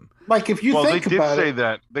for him. If you think about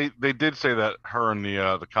it, they did say that her and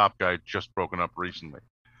the cop guy just broken up recently,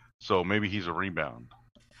 so maybe he's a rebound.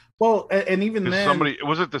 Well, and even then, somebody,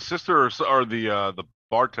 was it the sister or the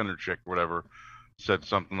bartender chick, whatever, said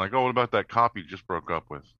something like, "Oh, what about that cop you just broke up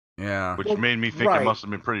with?" Yeah, which made me think it must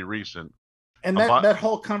have been pretty recent. And that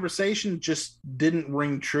whole conversation just didn't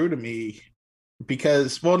ring true to me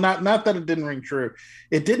because, well, not that it didn't ring true,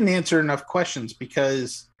 it didn't answer enough questions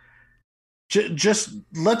because just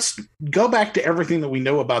let's go back to everything that we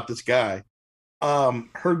know about this guy.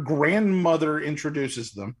 Her grandmother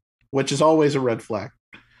introduces them, which is always a red flag.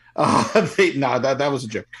 No, that was a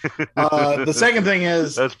joke. The second thing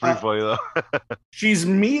is That's pretty funny though. she's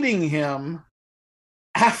meeting him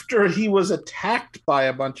after he was attacked by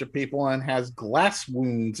a bunch of people and has glass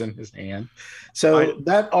wounds in his hand. So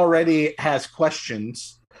that already has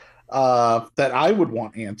questions that I would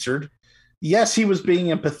want answered. Yes, he was being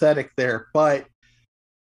empathetic there, but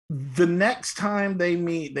the next time they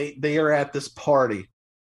meet, they are at this party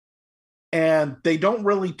and they don't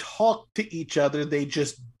really talk to each other. They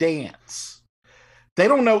just dance. They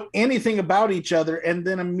don't know anything about each other. And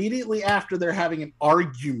then immediately after, they're having an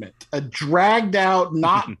argument, a dragged out,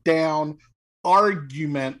 knocked down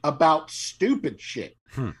argument about stupid shit.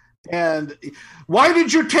 And why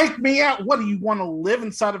did you take me out? What do you want to live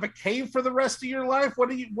inside of a cave for the rest of your life? What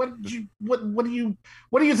do you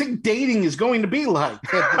think dating is going to be like?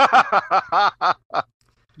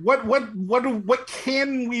 What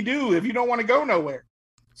can we do if you don't want to go nowhere?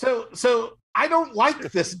 So I don't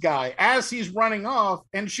like this guy as he's running off,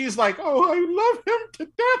 and she's like, "Oh, I love him to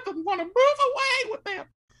death and want to move away with him."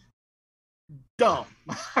 Dumb.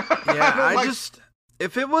 Yeah,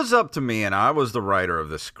 if it was up to me and I was the writer of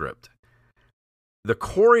the script, the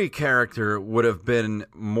Corey character would have been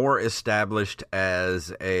more established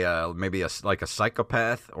as maybe a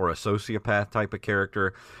psychopath or a sociopath type of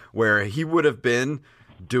character, where he would have been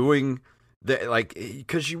doing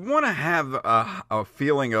because you want to have a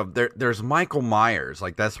feeling of there's Michael Myers,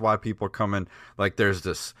 like that's why people come in, like there's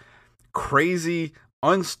this crazy,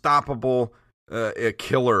 unstoppable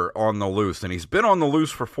killer on the loose, and he's been on the loose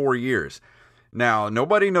for 4 years. Now,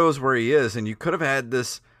 nobody knows where he is, and you could have had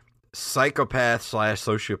this psychopath /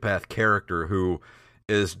 sociopath character who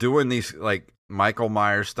is doing these like Michael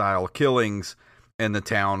Myers style killings in the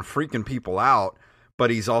town, freaking people out, but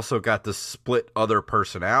he's also got this split other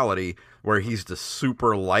personality where he's the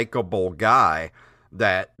super likable guy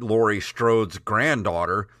that Laurie Strode's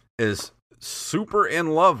granddaughter is super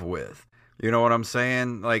in love with. You know what I'm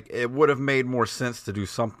saying? Like, it would have made more sense to do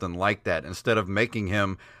something like that instead of making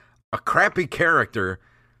him a crappy character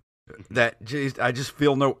that I just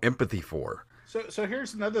feel no empathy for. So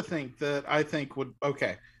here's another thing that I think would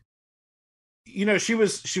okay. You know, she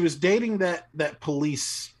was dating that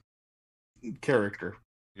police character.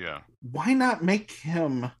 Yeah. Why not make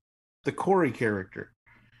him the Corey character?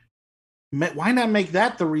 Why not make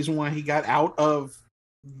that the reason why he got out of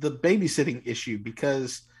the babysitting issue?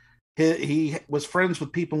 Because he was friends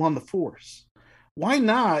with people on the force. Why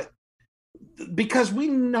not? Because we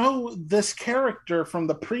know this character from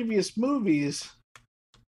the previous movies.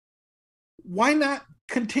 Why not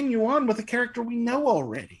continue on with a character we know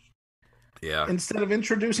already? Yeah. Instead of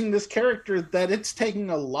introducing this character that it's taking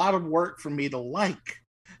a lot of work for me to like.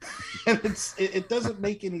 And it doesn't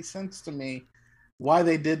make any sense to me why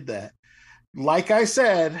they did that. Like I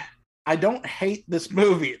said, I don't hate this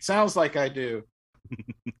movie. It sounds like I do.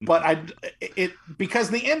 But because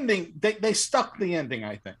the ending, they stuck the ending,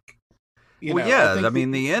 I think. I mean,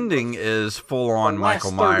 the ending is full on Michael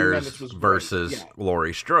Myers versus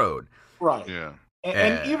Laurie Strode. Right. Yeah.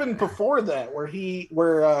 And even before that,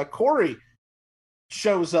 where Corey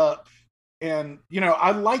shows up, and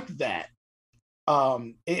I like that.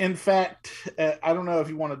 In fact, I don't know if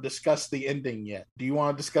you want to discuss the ending yet. Do you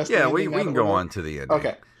want to discuss? Yeah, we can go on to the ending.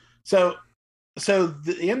 Okay. So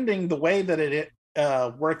the ending, the way that it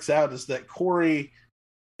works out is that Corey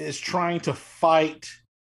is trying to fight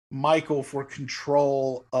Michael for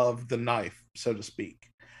control of the knife, so to speak.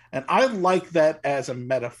 And I like that as a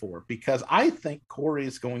metaphor because I think Corey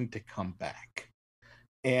is going to come back.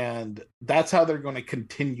 And that's how they're going to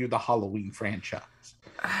continue the Halloween franchise.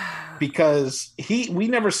 Because we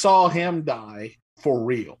never saw him die for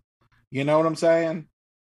real. You know what I'm saying?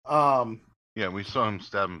 Yeah, we saw him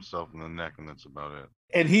stab himself in the neck, and that's about it.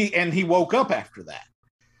 And he woke up after that.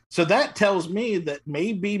 So that tells me that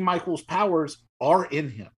maybe Michael's powers are in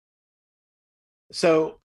him.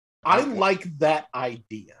 So I like that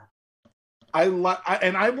idea.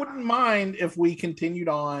 And I wouldn't mind if we continued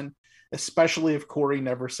on, especially if Corey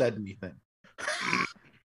never said anything.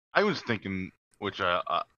 I was thinking, which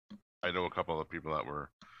I know a couple of people that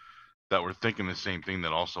were thinking the same thing,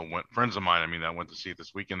 that also went, friends of mine, I mean, that went to see it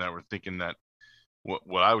this weekend, that were thinking that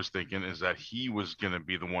what I was thinking is that he was going to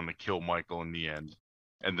be the one to kill Michael in the end.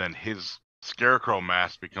 And then his Scarecrow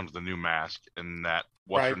mask becomes the new mask, and that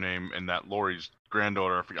what's her name, and that Laurie's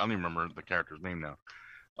granddaughter, I don't even remember the character's name now.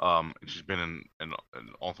 And she's been in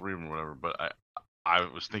all three of them or whatever, but I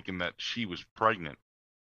was thinking that she was pregnant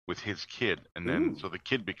with his kid, and then so the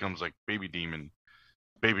kid becomes like baby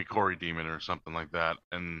Corey demon or something like that.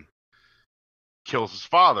 And kills his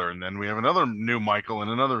father, and then we have another new Michael in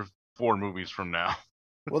another 4 movies from now.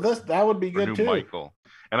 Well, that would be Or good new too. Michael.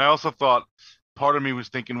 And I also thought, part of me was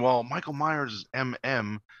thinking, well, Michael Myers is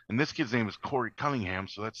MM, and this kid's name is Corey Cunningham,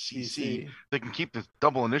 so that's CC. They can keep this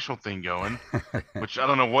double initial thing going, which I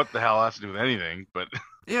don't know what the hell has to do with anything, but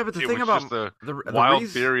Yeah, but the it thing was about just a the wild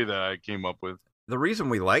reason, theory that I came up with. the reason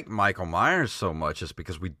we like Michael Myers so much is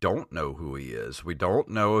because we don't know who he is. We don't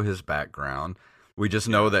know his background. We just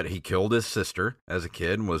know that he killed his sister as a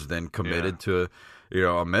kid and was then committed to,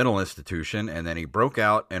 a mental institution, and then he broke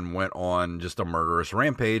out and went on just a murderous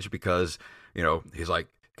rampage because, he's like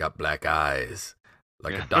got black eyes,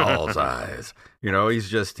 like a doll's eyes.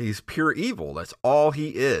 He's pure evil. That's all he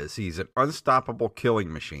is. He's an unstoppable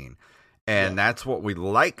killing machine. And that's what we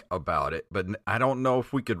like about it. But I don't know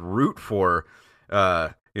if we could root for,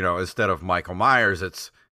 instead of Michael Myers,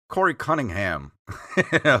 it's Corey Cunningham.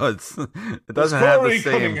 It doesn't have the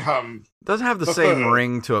same. It doesn't have the same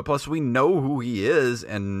ring to it. Plus, we know who he is,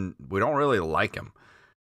 and we don't really like him.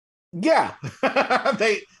 Yeah,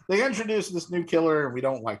 they introduced this new killer, and we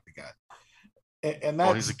don't like the guy. And that's,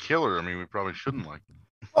 well, he's a killer. I mean, we probably shouldn't like him.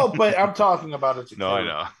 Oh, but I'm talking about it. No, I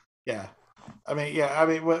know. Yeah. I mean,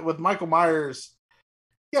 with Michael Myers,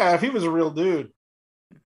 if he was a real dude,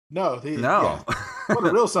 what a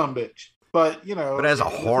real son of a bitch. But but as a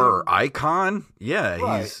horror icon,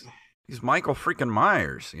 he's Michael freaking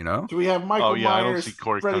Myers. Do we have Michael Myers? I don't see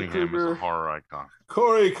Corey Freddy Cunningham Krueger, as a horror icon.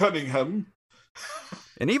 Corey Cunningham.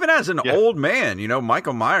 And even as an old man,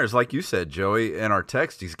 Michael Myers, like you said, Joey, in our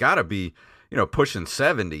text, he's got to be, pushing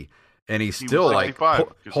 70. And he's still like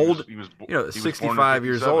 65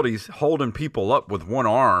 years old. He's holding people up with one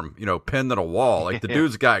arm, pinned to the wall. Like the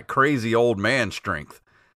dude's got crazy old man strength.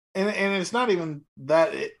 And it's not even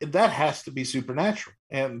that. That has to be supernatural.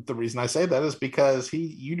 And the reason I say that is because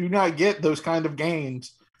you do not get those kind of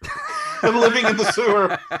gains living in the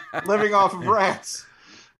sewer, living off of rats.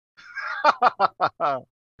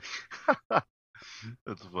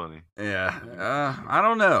 That's funny. Yeah. I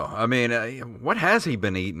don't know. I mean, what has he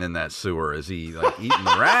been eating in that sewer? Is he like eating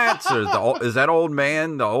the rats, or is that old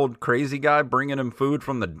man, the old crazy guy, bringing him food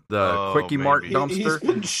from the Quickie Mart dumpster? He's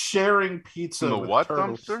been sharing pizza. The with what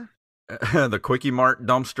turtles. dumpster? The Quickie Mart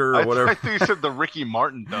dumpster, or whatever. I think you said the Ricky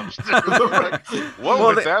Martin dumpster. What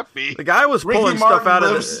would that be? The guy was pulling Ricky stuff Martin out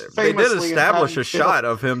of lives They did famously in establish a Haddonfield. shot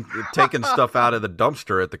of him taking stuff out of the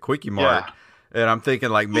dumpster at the Quickie Mart. Yeah. And I'm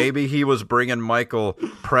thinking, like, maybe he was bringing Michael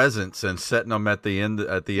presents and setting them at the end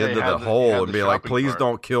of the hole and be like, "Please cart.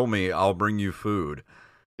 don't kill me. I'll bring you food."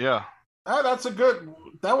 Yeah. That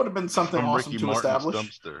would have been something From awesome Ricky to Martin's establish.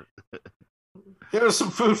 dumpster. Here's some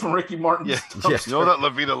food from Ricky Martin's dumpster. You know that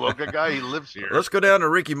La Vida Loca guy? He lives here. Let's go down to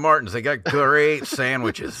Ricky Martin's. They got great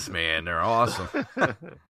sandwiches, man. They're awesome.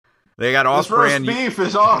 They got This roast off-brand beef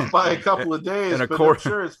is off by a couple of days, And but I'm I'm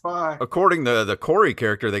sure it's fine. According to the Corey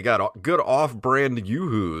character, they got good off-brand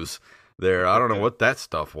Yoo-Hoos there. I don't know what that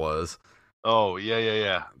stuff was. Oh,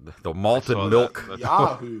 yeah. The malted I saw milk. that.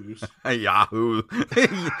 Yahoos. A Yahoo.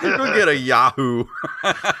 Go get a Yahoo.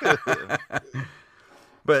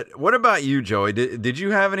 But what about you, Joey? Did you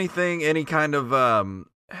have any kind of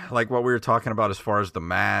like what we were talking about as far as the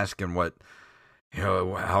mask and what,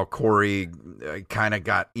 how Corey kind of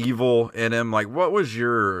got evil in him? Like, what was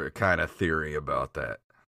your kind of theory about that?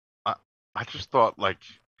 I just thought, like,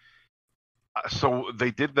 so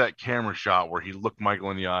they did that camera shot where he looked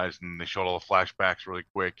Michael in the eyes and they showed all the flashbacks really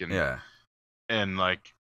quick. And like,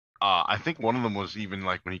 I think one of them was even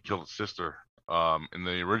like when he killed his sister in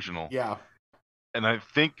the original. Yeah. And I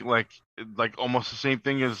think like almost the same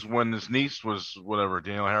thing as when his niece was whatever,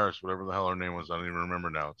 Danielle Harris, whatever the hell her name was. I don't even remember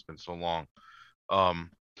now. It's been so long.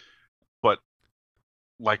 But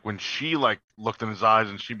like when she like looked in his eyes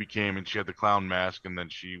and she had the clown mask and then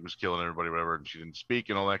she was killing everybody, whatever, and she didn't speak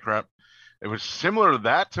and all that crap. It was similar to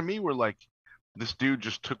that to me, where like this dude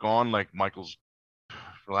just took on like Michael's,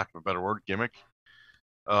 for lack of a better word, gimmick.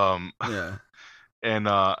 Yeah.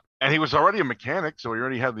 And he was already a mechanic, so he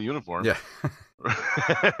already had the uniform. Yeah.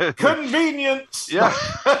 Convenience. Yeah.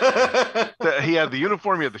 He had the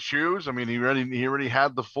uniform, he had the shoes. I mean, he already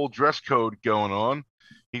had the full dress code going on.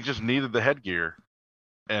 He just needed the headgear.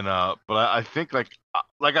 And but I think like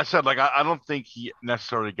I said, like I don't think he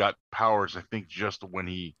necessarily got powers. I think just when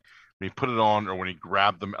he put it on, or when he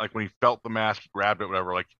grabbed them, like when he felt the mask, he grabbed it,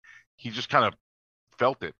 whatever. Like he just kind of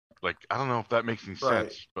felt it. Like I don't know if that makes any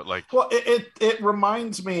sense, but like, well, it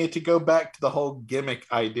reminds me, to go back to the whole gimmick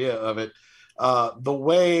idea of it. The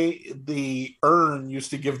way the urn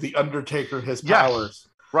used to give the Undertaker his powers.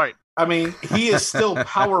 Right. I mean, he is still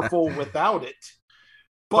powerful without it.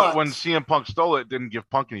 But when CM Punk stole it, didn't give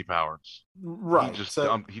Punk any powers. Right.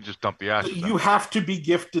 He just dumped the ashes. You have to be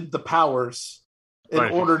gifted the powers in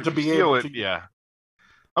order to be able to. Yeah.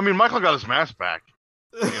 I mean, Michael got his mask back.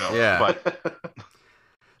 Yeah. But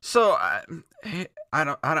so I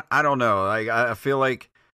don't know. Like I feel like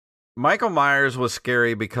Michael Myers was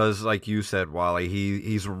scary because, like you said, Wally,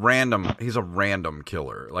 he's random. He's a random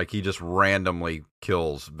killer. Like he just randomly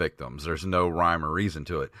kills victims. There's no rhyme or reason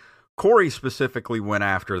to it. Corey specifically went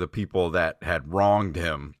after the people that had wronged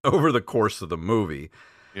him over the course of the movie.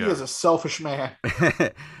 He is a selfish man.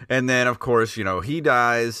 And then, of course, he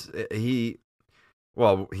dies.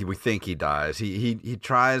 We think he dies. He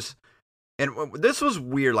tries, and this was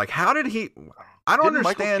weird. Like, how did he? I don't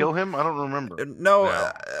understand. Michael kill him? I don't remember.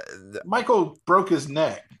 No, Michael broke his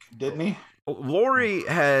neck, didn't he? Lori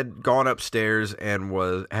had gone upstairs and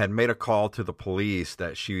had made a call to the police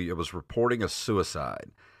that she was reporting a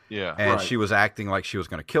suicide. Yeah. And she was acting like she was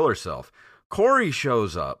going to kill herself. Corey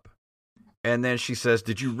shows up, and then she says,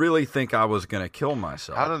 "Did you really think I was going to kill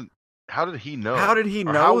myself?" How did he know? How did he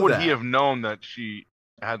know How would that? he have known that she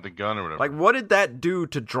had the gun or whatever? Like, what did that do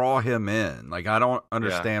to draw him in? Like, I don't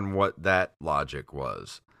understand what that logic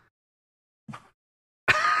was.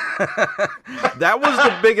 That was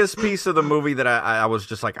the biggest piece of the movie that I was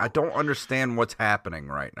just like, I don't understand what's happening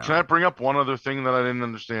right now. Can I bring up one other thing that I didn't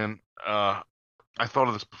understand? I thought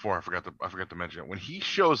of this before. I forgot to mention it. When he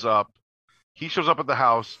shows up at the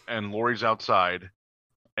house and Lori's outside,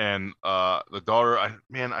 and the daughter.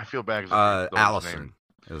 I feel bad. Allison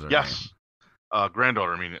is her yes,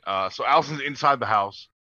 granddaughter. So Allison's inside the house.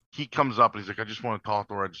 He comes up and he's like, "I just want to talk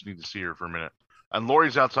to her. I just need to see her for a minute." And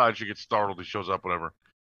Lori's outside. She gets startled. He shows up. Whatever.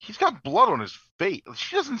 He's got blood on his face.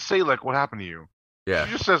 She doesn't say like, "What happened to you?" Yeah.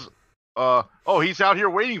 She just says, he's out here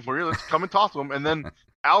waiting for you. Let's come and talk to him." And then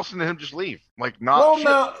Allison and him just leave. Like, not. Well,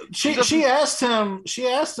 no. She asked him. She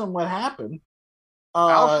asked him what happened.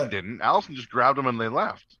 Allison didn't. Allison just grabbed him and they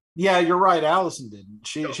left. Yeah, you're right. Allison didn't.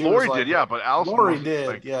 She Lori was like, did, yeah, but Allison. Lori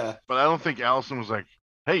did, yeah. But I don't think Allison was like,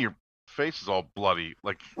 "Hey, your face is all bloody."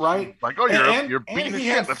 Like, right? Like, oh, you're beating the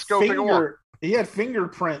shit. Let's go take a walk. He had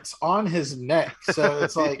fingerprints on his neck, so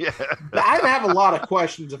it's like I'd have a lot of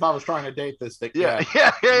questions if I was trying to date this thing. Yeah.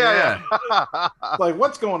 Like,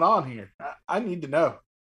 what's going on here? I need to know.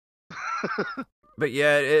 But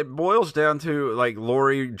yeah, it boils down to, like,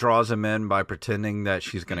 Lori draws him in by pretending that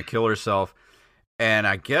she's going to kill herself, and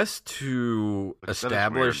I guess to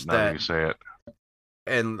establish that. You say it.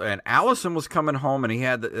 And Allison was coming home, and he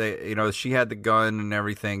had she had the gun and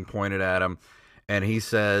everything pointed at him, and he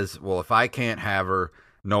says, "Well, if I can't have her,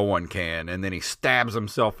 no one can," and then he stabs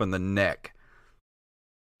himself in the neck,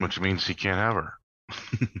 which means he can't have her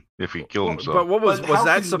if he killed himself. But what was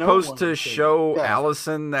that supposed to show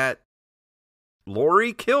Allison that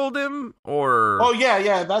Lori killed him, or? Oh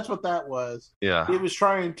yeah, that's what that was. Yeah, he was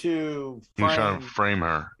trying to frame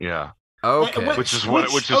her. Yeah. Okay. Which is what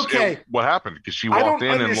happened, because she walked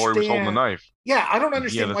in and Lori was holding the knife. Yeah, I don't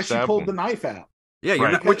understand why she pulled the knife out.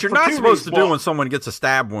 Yeah, what you're not supposed to do when someone gets a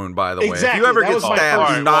stab wound, by the way. Exactly, if you ever get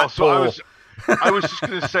stabbed, do not pull. I was just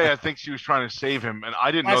going to say, I think she was trying to save him, and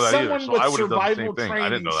I didn't know that either. So I would have done the same thing. I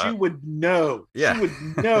didn't know that. She would know. Yeah. She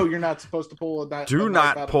would know you're not supposed to pull a knife. Do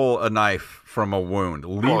not pull a knife from a wound.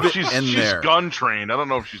 Leave it in there. She's gun trained. I don't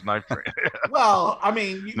know if she's knife trained. Well, I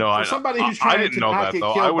mean, for somebody who's trying to not get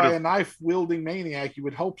killed by a knife wielding maniac, you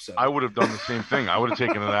would hope so. I would have done the same thing. I would have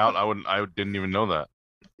taken it out. I didn't even know that.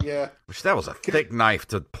 Yeah. Which that was a thick knife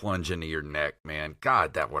to plunge into your neck, man.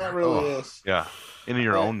 God, that would hurt. That really is. Yeah. Into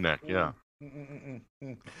your own neck. Yeah.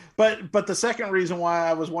 But the second reason why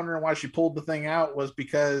I was wondering why she pulled the thing out was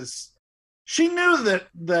because she knew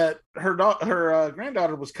that her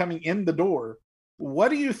granddaughter was coming in the door. What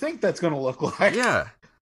do you think that's going to look like? Yeah.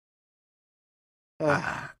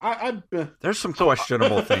 There's some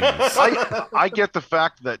questionable things. I get the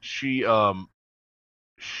fact that she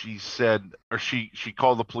said, or she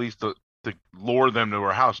called the police to lure them to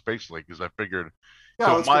her house, basically, because I figured.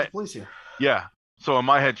 Yeah, let's get the police here. Yeah. So in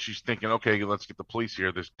my head, she's thinking, okay, let's get the police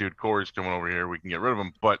here. This dude Corey's coming over here. We can get rid of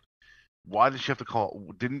him. But why did she have to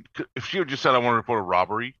call? If she had just said, "I want to report a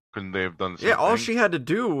robbery," couldn't they have done the same thing? All she had to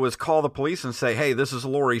do was call the police and say, "Hey, this is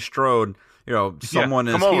Laurie Strode. Someone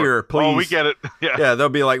is over here. Please." Oh, we get it. Yeah, they'll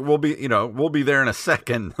be like, "We'll be there in a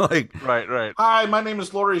second." Like, right. Hi, my name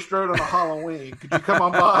is Laurie Strode on a Halloween. Could you come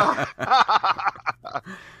on by?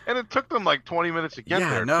 And it took them like 20 minutes to get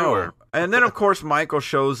there. No. And then, of course, Michael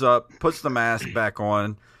shows up, puts the mask back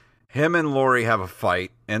on. Him and Laurie have a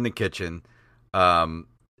fight in the kitchen.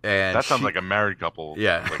 And That sounds like a married couple.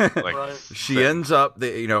 Yeah. Like Right. she ends up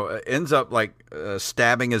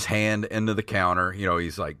stabbing his hand into the counter.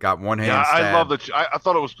 He's like got one hand. Yeah, stabbed. I love that. I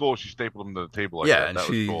thought it was cool. She stapled him to the table. Like Yeah, that. and That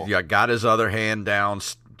she was cool. got his other hand down,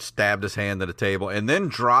 stabbed his hand to the table, and then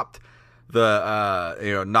dropped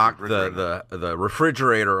knocked the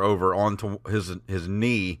refrigerator over onto his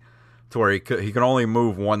knee, to where he can only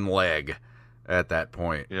move one leg at that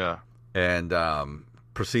point. Yeah. And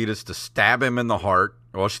proceeded to stab him in the heart.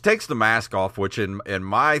 Well, she takes the mask off, which in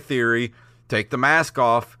my theory, take the mask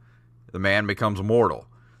off, the man becomes mortal.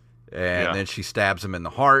 And then she stabs him in the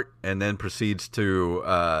heart, and then proceeds to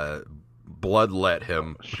bloodlet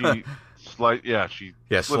him. She slices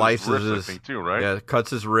slices his wrist, his, I think, too, right? Yeah,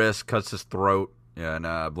 cuts his wrist, cuts his throat, and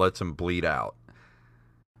lets him bleed out.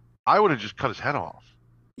 I would have just cut his head off.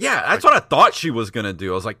 Yeah, that's what I thought she was gonna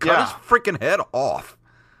do. I was like, cut Yeah. his freaking head off.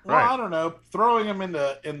 Well, Right. I don't know. Throwing him in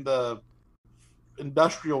the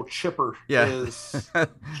industrial chipper Yeah. is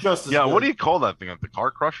just as Yeah, good. what do you call that thing? Like the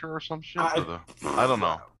car crusher or some shit? I don't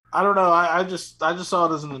know. I don't know. I just saw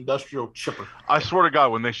it as an industrial chipper. I swear to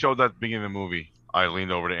God, when they showed that at the beginning of the movie, I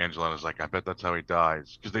leaned over to Angela and was like, I bet that's how he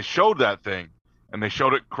dies. Because they showed that thing, and they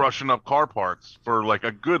showed it crushing up car parts for like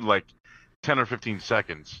a good 10 or 15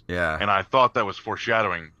 seconds. Yeah. And I thought that was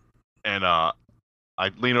foreshadowing. And I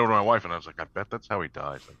leaned over to my wife and I was like, I bet that's how he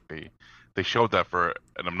dies. Like they showed that for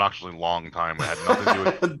an obnoxiously long time. It had nothing to do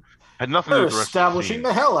with They're the rest establishing of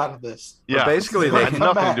the hell out of this. But Yeah, basically, it they had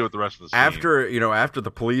nothing to do with the rest of the scene. after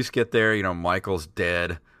the police get there, Michael's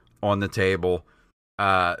dead on the table.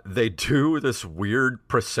 They do this weird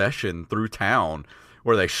procession through town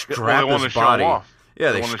where they strap wanna his show him body. off. Yeah,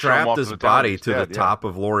 They they wanna show him strapped off his to the town body he's to the dead, yeah. top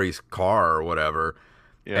of Lori's car or whatever.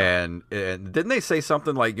 Yeah. And didn't they say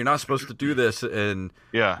something like, you're not supposed to do this? And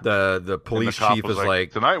Yeah. the police cop chief was is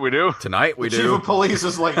like, tonight we do. tonight we The chief do. of police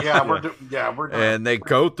is like, we're done. And they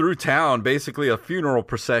go through town, basically a funeral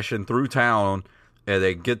procession through town, and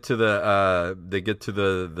they get to the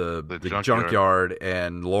junkyard,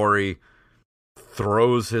 and Lori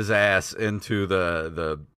throws his ass into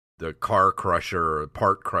the car crusher or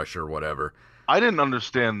part crusher, whatever. I didn't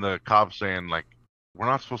understand the cop saying we're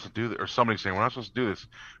not supposed to do this, or somebody saying we're not supposed to do this,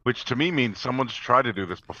 which to me means someone's tried to do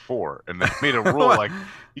this before and they made a rule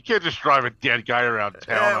you can't just drive a dead guy around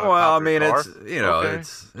town. Well, I mean, car. it's okay.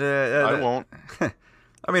 It's I won't.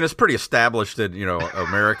 I mean, it's pretty established in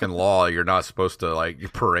American law. You're not supposed to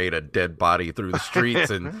parade a dead body through the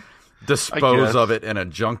streets and dispose of it in a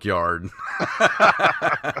junkyard.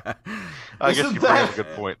 I guess you bring up a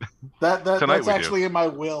good point. That's actually in my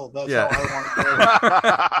will. That's how I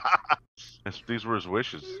want to These were his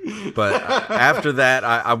wishes. But after that,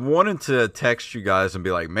 I wanted to text you guys and be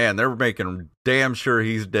like, man, they're making damn sure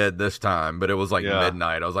he's dead this time. But it was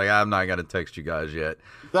midnight. I was like, I'm not going to text you guys yet.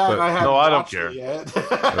 I don't care.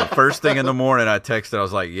 The first thing in the morning, I texted. I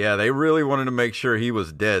was like, yeah, they really wanted to make sure he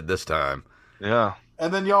was dead this time. Yeah.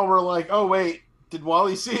 And then y'all were like, oh, wait, did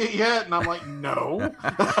Wally see it yet? And I'm like, no.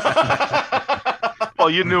 Well,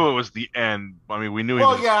 you knew it was the end. I mean, we knew he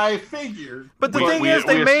was... Well, yeah, I figured. But the thing is,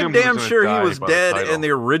 they made assumed he was damn gonna sure die he was by the dead title. in the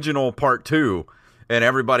original part 2, and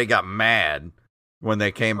everybody got mad when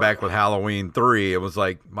they came back with Halloween 3. It was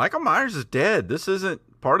like, Michael Myers is dead. This isn't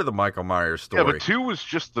part of the Michael Myers story. Yeah, but 2 was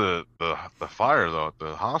just the fire, though, at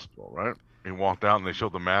the hospital, right? He walked out and they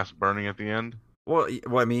showed the mask burning at the end. Well,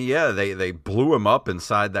 I mean, yeah, they blew him up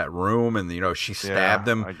inside that room, and she stabbed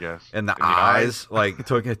him I guess. in the eyes,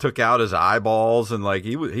 took out his eyeballs, and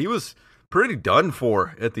he was pretty done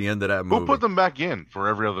for at the end of that movie. Who put them back in for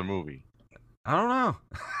every other movie? I don't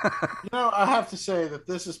know. I have to say that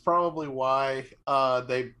this is probably why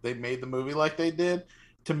they made the movie like they did,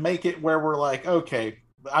 to make it where we're like, okay,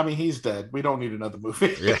 I mean, he's dead. We don't need another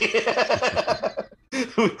movie. Yeah.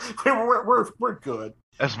 we're good.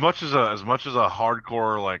 As much as a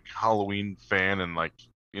hardcore Halloween fan, and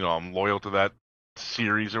I'm loyal to that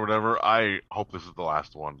series or whatever, I hope this is the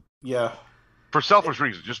last one. Yeah. For selfish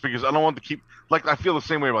reasons, just because I don't want to keep I feel the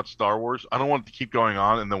same way about Star Wars. I don't want it to keep going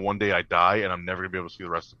on, and then one day I die, and I'm never gonna be able to see the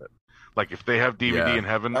rest of it. If they have DVD in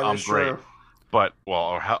heaven, That I'm is great. true. But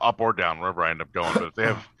or up or down, wherever I end up going. But if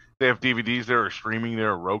they have DVDs there or streaming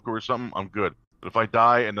there or Roku or something, I'm good. But if I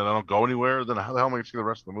die and then I don't go anywhere, then how the hell am I going to see the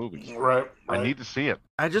rest of the movie? Right. I need to see it.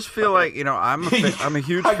 I just feel like I'm a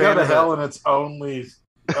huge I fan go to of hell, and it's only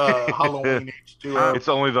Halloween H2O. It's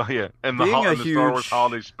only the Being the a Star Wars huge-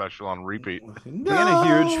 holiday special on repeat. Being a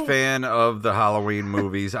huge fan of the Halloween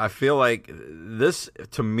movies, I feel like this,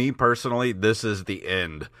 to me personally, this is the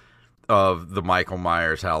end of the Michael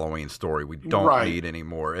Myers Halloween story. We don't need any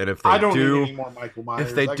more. And if they I don't do, need any more Michael Myers.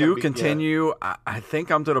 if they do continue, I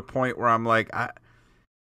think I'm to the point where I'm like,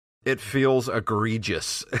 it feels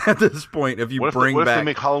egregious at this point. If you What bring if back, they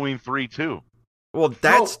make Halloween 3 too? well,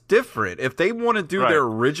 that's different. If they want to do Right. their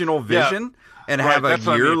original vision and Right, have a that's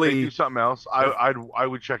what I mean. If they yearly, do something else, I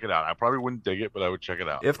would check it out. I probably wouldn't dig it, but I would check it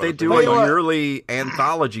out. if But they do Tell a you what. yearly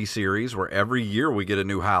anthology series where every year we get a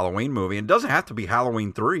new Halloween movie, and it doesn't have to be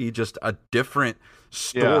Halloween 3, just a different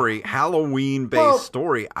story, Halloween-based Well-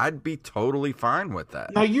 story, I'd be totally fine with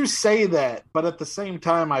that. Now you say that, but at the same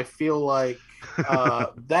time, I feel like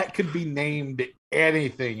that could be named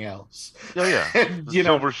anything else. yeah, And, the you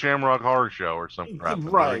know, Silver Shamrock Horror Show or some crap. There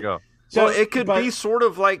Right. we go. so, Well, it could but- be sort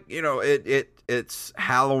of like, it's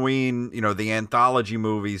Halloween, the anthology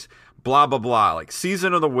movies, blah, blah, blah, like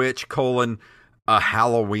Season of the Witch, a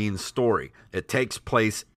Halloween story. It takes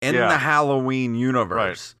place in Yeah. the Halloween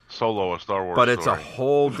universe, Solo, a Star Wars but it's a story.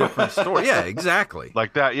 whole different story. Yeah, exactly.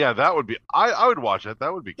 Like that. Yeah, that would be. I would watch it.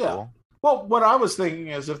 That would be Yeah. cool. Well, what I was thinking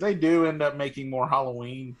is if they do end up making more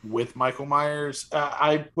Halloween with Michael Myers,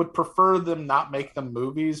 I would prefer them not make them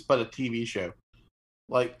movies, but a TV show.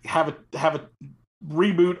 Like have a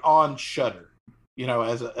reboot on Shudder,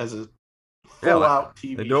 as a Yeah, full like- out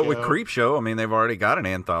TV. They do it with show. Creepshow. I mean, they've already got an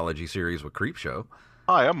anthology series with Creepshow.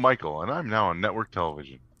 Hi, I'm Michael, and I'm now on network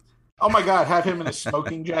television. Oh my God, have him in a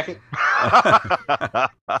smoking jacket.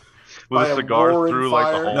 With By a a cigar roaring through like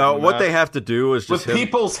fire. the whole. No, what they mask. have to do is With just him,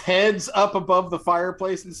 people's heads up above the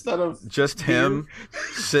fireplace instead of just him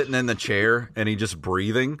sitting in the chair and he just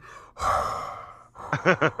breathing.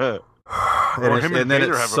 And, Or it's- him and and then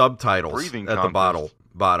Vader it's have a subtitles breathing at the contest.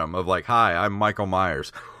 bottom of like, "Hi, I'm Michael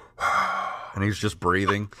Myers," and he's just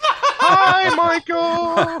breathing. Hi,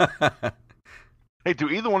 Michael. Hey, do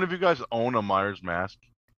either one of you guys own a Myers mask?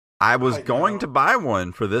 I was I going know. to buy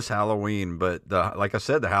one for this Halloween, but like I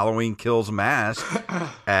said, the Halloween Kills mask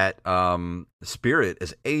at Spirit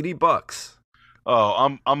is $80.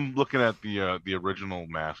 Oh, I'm looking at the original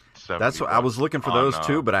mask. That's what I was looking for those on,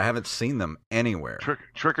 too, but I haven't seen them anywhere.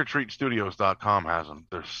 Trickortreatstudios.com has them.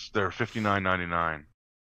 They're $59.99.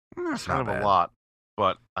 That's It's kind not of bad. a lot,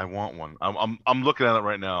 but I want one. I'm looking at it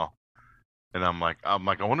right now, and I'm like, I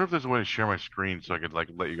wonder if there's a way to share my screen so I could like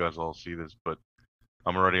let you guys all see this, but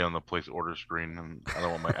I'm already on the place order screen, and I don't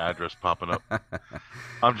want my address popping up.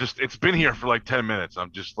 It's been here for like 10 minutes.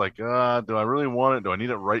 I'm just like, do I really want it? Do I need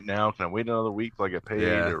it right now? Can I wait another week till I get paid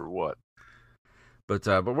Yeah. or what?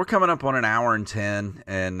 But we're coming up on an hour and 10,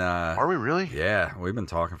 and Are we really? yeah, we've been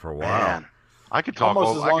talking for a while. Man, I could talk.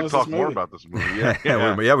 Almost as I long could as talk this more movie. about this movie.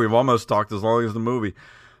 Yeah, We've almost talked as long as the movie.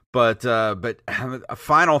 But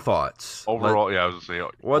final thoughts. Overall, I was gonna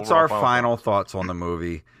say. What's overall our final thoughts on the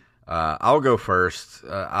movie? I'll go first.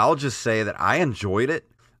 I'll just say that I enjoyed it.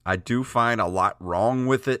 I do find a lot wrong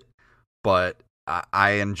with it, but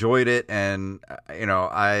I enjoyed it, and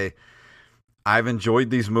I've enjoyed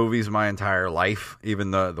these movies my entire life,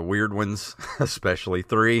 even the weird ones, especially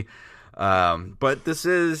 3. But this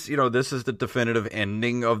is the definitive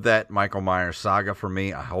ending of that Michael Myers saga for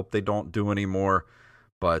me. I hope they don't do any more.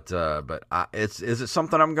 But is it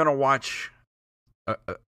something I'm gonna watch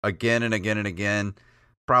again and again and again?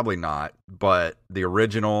 Probably not. But the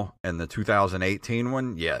original and the 2018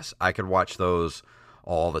 one, yes, I could watch those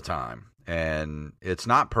all the time. And it's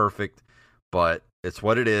not perfect, but it's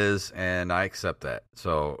what it is, and I accept that.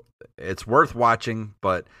 So it's worth watching,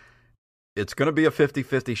 but it's going to be a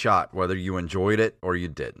 50-50 shot whether you enjoyed it or you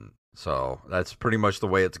didn't. So that's pretty much the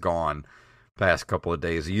way it's gone past couple of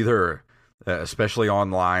days. Either, especially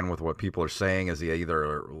online with what people are saying, is they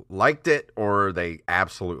either liked it or they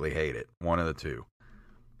absolutely hate it. One of the two.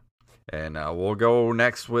 And we'll go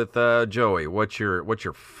next with Joey. What's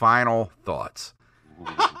your final thoughts?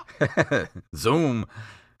 Zoom.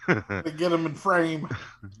 to get him in frame.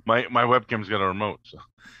 My webcam's got a remote. So.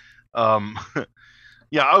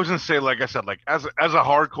 Yeah, I was gonna say, like I said, like as a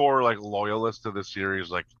hardcore like loyalist to this series,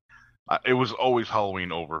 like it was always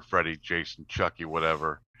Halloween over Freddy, Jason, Chucky,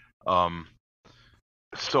 whatever.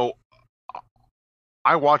 So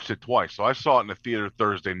I watched it twice. So I saw it in the theater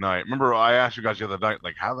Thursday night. Remember, I asked you guys the other night,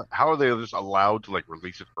 like how are they just allowed to like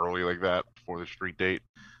release it early like that before the street date?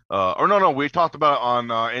 Or no, we talked about it on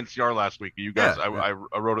NCR last week. You guys, Yeah.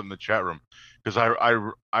 I wrote it in the chat room because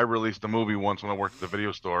I released the movie once when I worked at the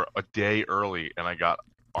video store a day early, and I got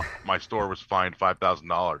my store was fined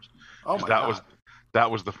 $5,000. Oh my that God.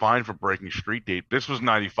 that was the fine for breaking street date. This was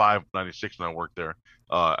 95, 96 when I worked there.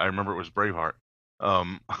 I remember it was Braveheart.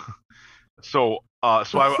 So I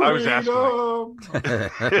was asking. Freedom.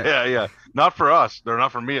 Yeah. Not for us. They're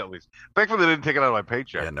not for me, at least. Thankfully, they didn't take it out of my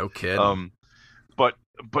paycheck. Yeah, no kidding.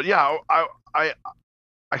 But yeah,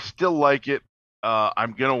 I still like it.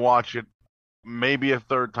 I'm gonna watch it maybe a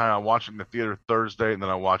third time. I watched it in the theater Thursday, and then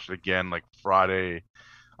I watched it again like Friday.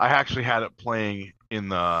 I actually had it playing in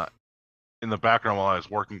the background while I was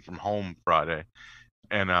working from home Friday,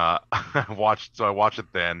 and I watched it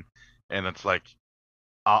then, and it's like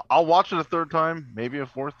I'll watch it a third time, maybe a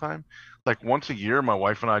fourth time. Like once a year, my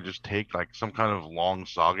wife and I just take like some kind of long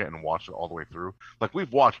saga and watch it all the way through. Like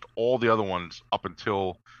we've watched all the other ones up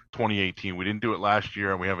until 2018. We didn't do it last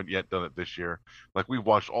year, and we haven't yet done it this year. Like we've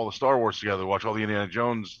watched all the Star Wars together, watch all the Indiana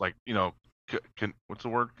Jones, like what's the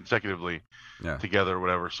word, consecutively together, or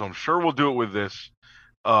whatever. So I'm sure we'll do it with this.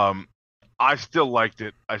 I still liked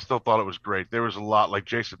it. I still thought it was great. There was a lot, like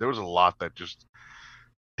Jason, there was a lot that just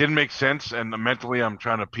didn't make sense, and mentally I'm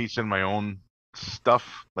trying to piece in my own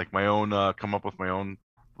stuff, like my own come up with my own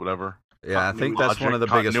whatever. Yeah, I think that's one of the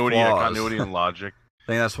biggest flaws. Continuity and logic. I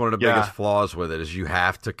think that's one of the biggest flaws with it is you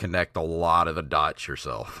have to connect a lot of the dots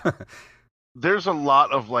yourself. There's a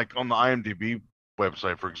lot of like on the IMDb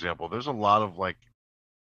website, for example, there's a lot of like,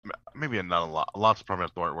 maybe not a lot, lot's probably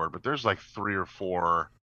not the right word, but there's like 3 or 4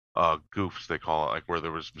 goofs, they call it, like where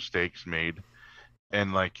there was mistakes made,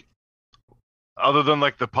 and like other than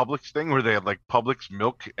like the Publix thing where they had like Publix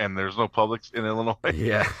milk and there's no Publix in Illinois.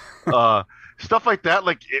 Yeah. Stuff like that,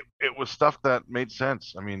 like it was stuff that made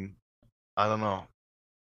sense. I mean, I don't know.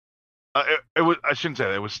 It was, I shouldn't say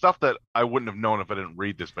that. It was stuff that I wouldn't have known if I didn't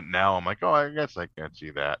read this, but now I'm like, oh, I guess I can see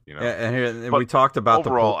that, you know. Yeah, and we talked about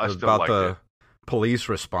overall, the police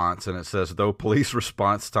response, and it says, though police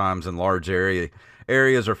response times in large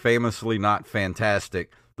areas are famously not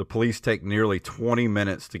fantastic, the police take nearly 20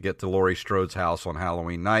 minutes to get to Laurie Strode's house on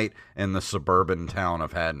Halloween night in the suburban town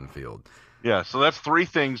of Haddonfield. Yeah, so that's 3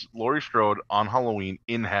 things. Laurie Strode on Halloween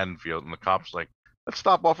in Haddonfield, and the cop's like, let's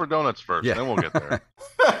stop off for donuts first, then we'll get there.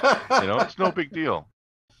 You know, it's no big deal.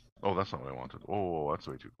 Oh, that's not what I wanted. Oh, that's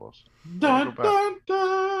way too close. Dun, dun,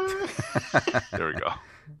 dun. There we go.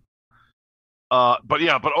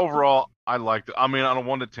 But overall, I liked it. I mean, on a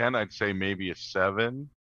 1 to 10, I'd say maybe a 7.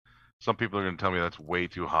 Some people are going to tell me that's way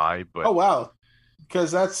too high, but oh wow,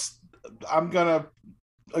 because I'm gonna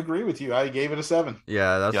agree with you. I gave it a 7.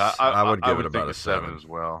 Yeah, I would give it about a 7 as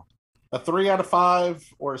well. A 3 out of 5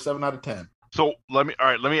 or a 7 out of 10. So let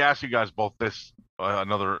me ask you guys both this.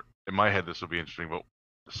 Another in my head, this will be interesting. But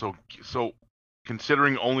so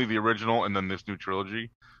considering only the original and then this new trilogy,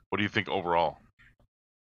 what do you think overall?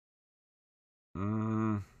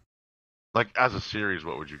 Like as a series,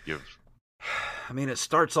 what would you give? I mean, it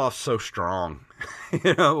starts off so strong.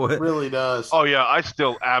 You know, it really does. Oh yeah, I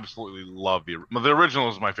still absolutely love the original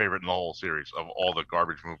is my favorite in the whole series of all the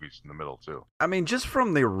garbage movies in the middle too. I mean, just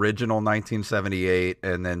from the original 1978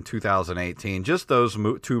 and then 2018, just those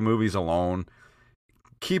 2 movies alone,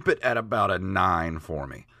 keep it at about a 9 for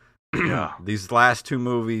me. Yeah, these last 2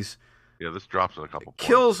 movies. Yeah, this drops at a couple.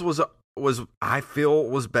 Kills was I feel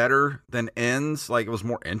was better than Ends. Like it was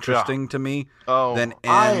more interesting to me than Ends.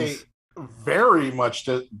 I very much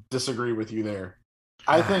disagree with you there.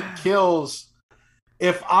 I think Kills,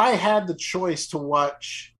 if I had the choice to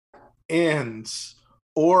watch Ends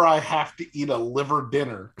or I have to eat a liver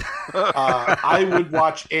dinner, I would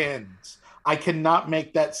watch Ends. I cannot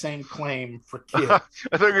make that same claim for Kills. I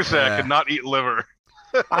thought you were going to say I could not eat liver.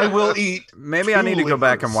 I will eat. Maybe I need to go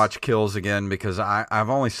back and watch Kills again because I've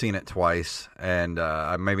only seen it twice, and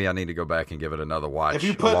maybe I need to go back and give it another watch. If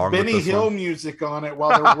you put Benny Hill music on it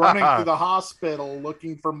while they're running through the hospital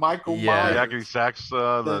looking for Michael Myers, Yakety Sax,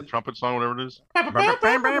 the trumpet song, whatever it is.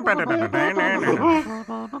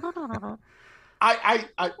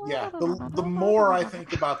 The more I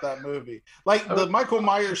think about that movie, like the Michael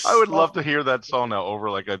Myers, I would love to hear that song now over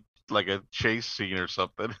like a chase scene or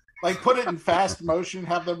something. Like put it in fast motion,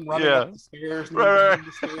 have them running up the stairs, and down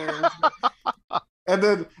the stairs, and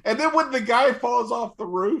then when the guy falls off the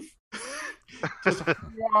roof, just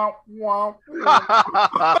wah, wah, wah.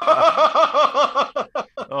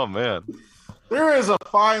 Oh man, there is a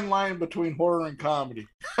fine line between horror and comedy.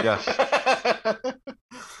 Yes.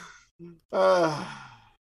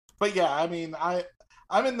 But yeah, I mean,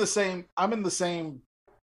 I'm in the same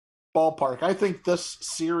ballpark. I think this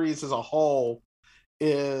series as a whole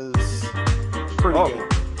is pretty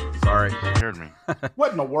good. Sorry, you heard me. What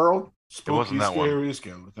in the world? Spooky, scary,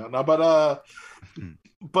 skeleton. No,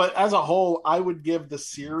 but as a whole, I would give the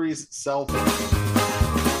series itself. There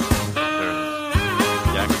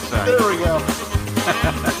we go.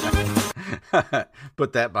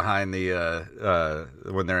 Put that behind the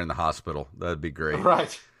when they're in the hospital. That'd be great.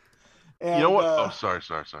 Right. And, you know what? Sorry.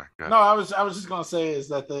 No, I was just gonna say is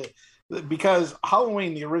that because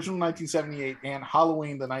Halloween, the original 1978, and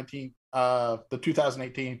Halloween, the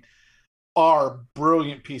 2018, are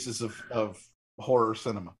brilliant pieces of horror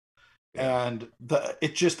cinema, and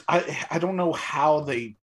I don't know how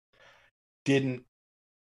they didn't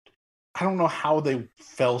I don't know how they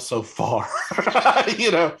fell so far,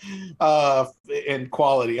 in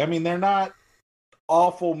quality. I mean, they're not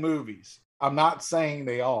awful movies. I'm not saying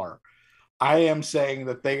they are. I am saying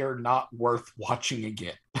that they are not worth watching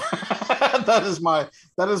again. that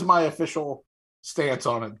is my official stance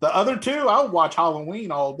on it. The other two, I would watch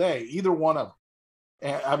Halloween all day, either one of them.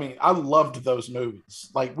 And, I mean, I loved those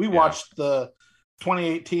movies. Like we watched the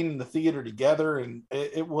 2018 in the theater together, and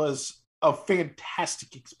it was a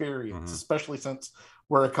fantastic experience, especially since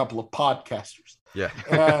we're a couple of podcasters.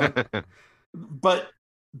 Yeah. But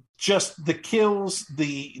just the kills,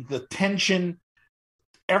 the tension,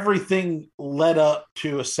 everything led up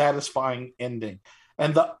to a satisfying ending.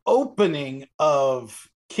 And the opening of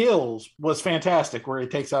Kills was fantastic, where he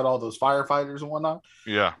takes out all those firefighters and whatnot.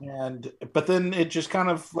 Yeah. But then it just kind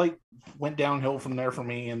of like went downhill from there for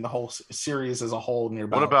me, and the whole series as a whole.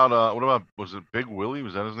 What about was it Big Willie?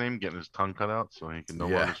 Was that his name? Getting his tongue cut out so he can no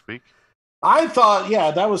longer speak. I thought,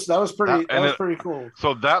 that was pretty cool.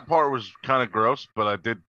 So that part was kind of gross, but I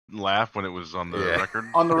did laugh when it was on the record.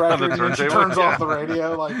 On the record, and she turns off the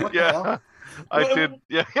radio. Like, what the hell? I did.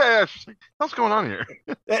 Yeah. She's like, what's going on here?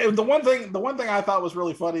 The one thing I thought was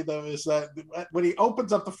really funny though is that when he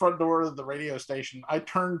opens up the front door of the radio station, I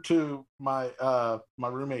turned to my my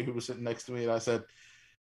roommate who was sitting next to me, and I said,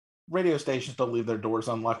 "Radio stations don't leave their doors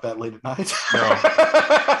unlocked that late at night." No.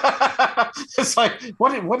 It's like,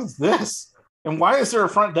 what is this? And why is there a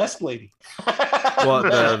front desk lady? Well,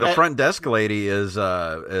 the front desk lady is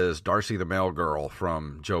Darcy the Mail Girl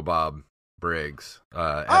from Joe Bob Briggs.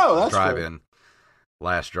 That's drive-in. Cool.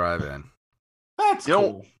 Last drive-in. That's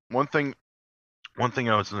cool. One thing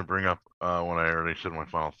I was going to bring up when I already said my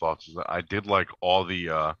final thoughts is that I did like all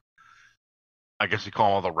the I guess you call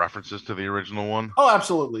them all the references to the original one. Oh,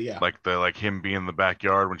 absolutely, yeah. Like him being in the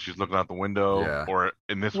backyard when she's looking out the window, or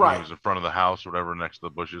in this one he was in front of the house or whatever, next to the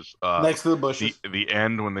bushes. Next to the bushes. The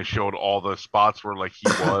end when they showed all the spots where like he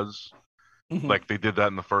was, like they did that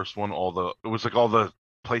in the first one. It was like all the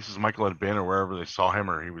places Michael had been or wherever they saw him,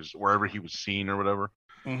 or wherever he was seen or whatever.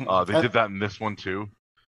 They did that in this one too.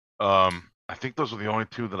 I think those were the only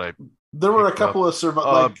two that I. There were a couple of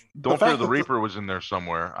Don't Fear the Reaper was in there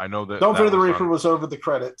somewhere. I know that. Don't Fear the Reaper was over the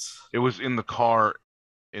credits. It was in the car,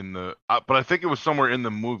 but I think it was somewhere in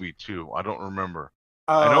the movie too. I don't remember.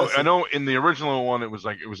 I know in the original one it was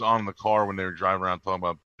on the car when they were driving around talking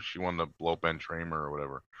about she wanted to blow Ben Tramer or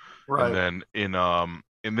whatever. Right. And then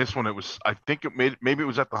in this one it was, I think maybe it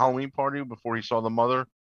was at the Halloween party before he saw the mother.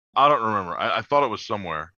 I don't remember. I thought it was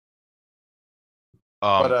somewhere.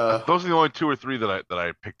 But those are the only two or three that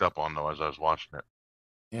I picked up on though as I was watching it.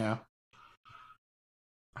 Yeah.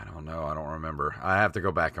 I don't know. I don't remember. I have to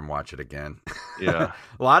go back and watch it again. Yeah.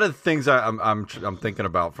 A lot of the things I'm thinking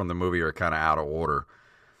about from the movie are kind of out of order.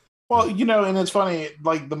 Well, and it's funny.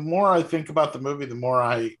 Like the more I think about the movie, the more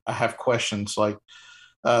I have questions. Like,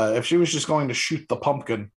 if she was just going to shoot the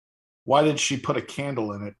pumpkin, why did she put a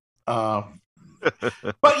candle in it?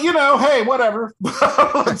 But hey, whatever.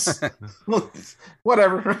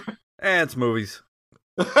 Whatever. It's movies.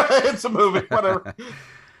 It's a movie. Whatever.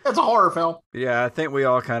 It's a horror film. Yeah, I think we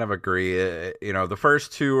all kind of agree. The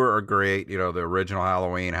first two are great. The original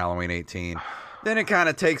Halloween 18. Then it kind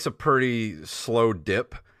of takes a pretty slow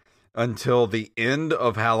dip until the end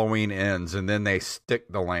of Halloween ends, and then they stick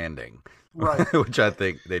the landing, right? Which I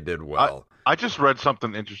think they did well. I just read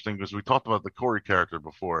something interesting because we talked about the Corey character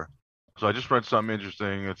before. So I just read something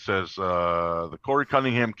interesting. It says the Corey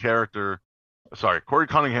Cunningham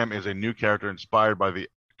is a new character inspired by the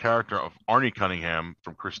character of Arnie Cunningham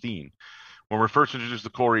from Christine. When we're first introduced to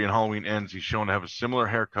Corey in Halloween Ends, he's shown to have a similar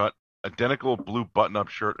haircut, identical blue button-up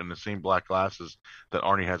shirt, and the same black glasses that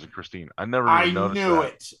Arnie has in Christine. I never even noticed that. I knew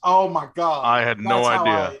it. Oh my god! I had no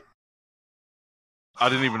idea. I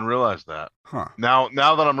didn't even realize that. Huh. Now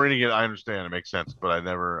that I'm reading it, I understand. It makes sense, but I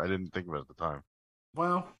didn't think of it at the time.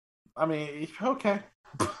 Well, I mean, okay.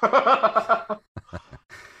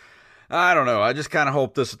 I don't know. I just kind of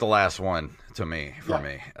hope this is the last one for me.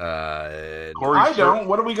 I don't.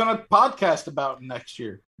 What are we going to podcast about next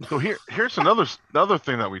year? So here's another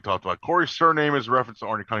thing that we talked about. Corey's surname is a reference to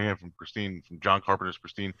Arnie Cunningham from John Carpenter's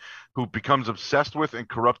Christine, who becomes obsessed with and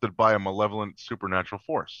corrupted by a malevolent supernatural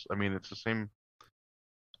force. I mean, it's a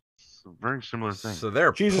very similar thing. So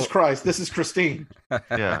there, Jesus Christ, this is Christine.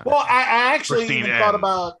 Yeah. Well, I actually Christine even thought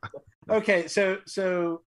about. Okay, so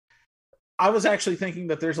I was actually thinking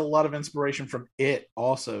that there's a lot of inspiration from It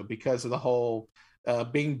also because of the whole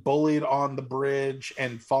being bullied on the bridge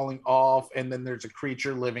and falling off, and then there's a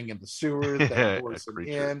creature living in the sewer that lures him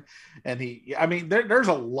in, and there's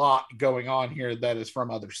a lot going on here that is from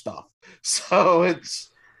other stuff. So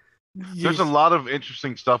There's a lot of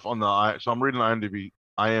interesting stuff on the so I'm reading the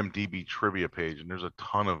IMDb trivia page, and there's a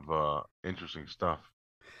ton of interesting stuff.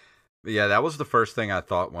 Yeah, that was the first thing I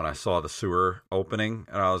thought when I saw the sewer opening,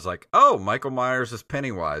 and I was like, "Oh, Michael Myers is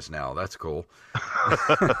Pennywise now. That's cool."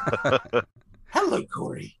 Hello,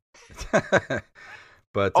 Corey.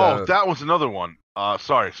 But that was another one.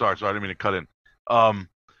 Sorry, I didn't mean to cut in.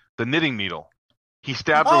 The knitting needle. He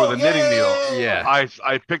stabbed her with a knitting needle. Yeah.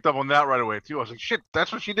 I picked up on that right away too. I was like, shit,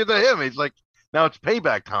 that's what she did to him. He's like, now it's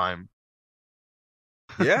payback time.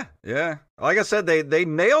 yeah. Like I said, they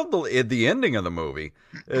nailed the ending of the movie.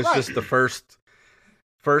 It's Right. just the first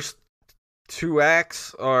 2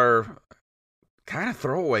 acts are kind of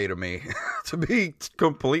throwaway to me, to be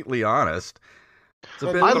completely honest. It's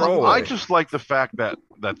a bit throwaway. I just like the fact that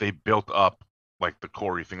they built up like the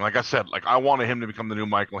Corey thing. Like I said, like I wanted him to become the new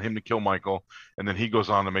Michael, him to kill Michael, and then he goes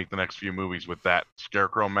on to make the next few movies with that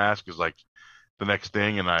Scarecrow mask is like the next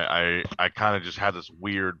thing. And I kind of just had this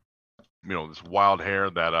weird, this wild hair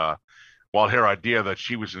idea that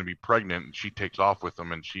she was going to be pregnant, and she takes off with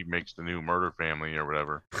him, and she makes the new Murder Family or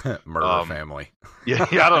whatever. Murder Family. Yeah,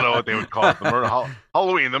 I don't know what they would call it. The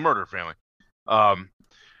Halloween, the Murder Family.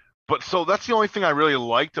 But so that's the only thing I really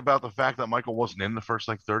liked about the fact that Michael wasn't in the first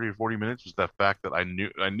like 30 or 40 minutes was that fact that I knew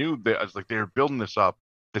that I was like, they were building this up,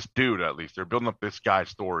 this dude at least, they're building up this guy's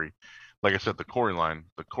story. Like I said, the Corey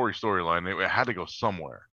storyline, it had to go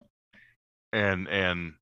somewhere. And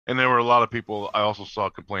there were a lot of people I also saw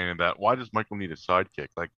complaining that why does Michael need a sidekick?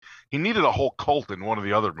 Like he needed a whole cult in one of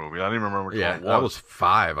the other movies. I don't even remember which one it was. That was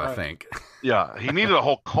 5, I think. Yeah, he needed a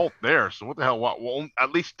whole cult there. So what the hell? Well,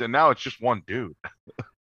 at least now it's just one dude.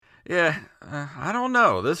 Yeah, I don't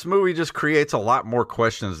know. This movie just creates a lot more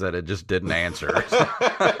questions that it just didn't answer.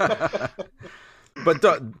 But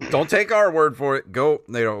don't take our word for it. Go,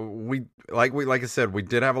 like I said, we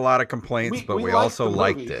did have a lot of complaints, but we also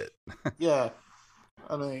liked it. Yeah,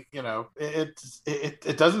 I mean,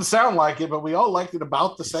 it doesn't sound like it, but we all liked it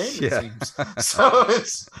about the same. It seems so.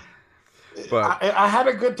 But I had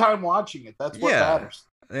a good time watching it. That's what matters.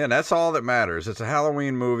 Yeah, that's all that matters. It's a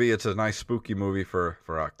Halloween movie. It's a nice spooky movie for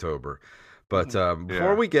October. But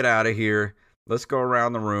before we get out of here, let's go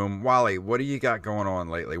around the room. Wally, what do you got going on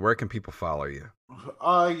lately? Where can people follow you?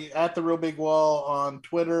 At the Real Big Wall on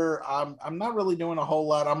Twitter. I'm not really doing a whole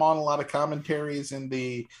lot. I'm on a lot of commentaries in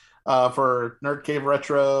the for Nerd Cave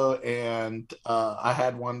Retro, and I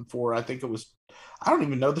had one for I don't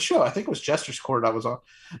even know the show. I think it was Jester's Court I was on,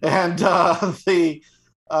 and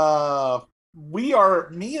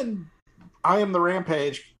me and I Am the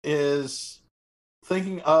Rampage is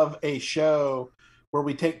thinking of a show where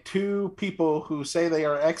we take 2 people who say they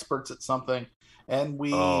are experts at something, and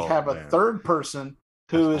we have a third person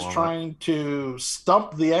who is trying to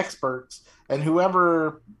stump the experts, and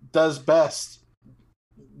whoever does best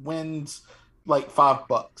wins like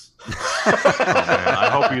 $5. I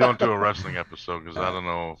hope you don't do a wrestling episode, because I don't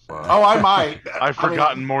know if I might. I've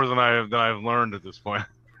forgotten more than I've learned at this point.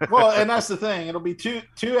 Well, and that's the thing. It'll be two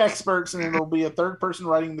experts, and it'll be a third person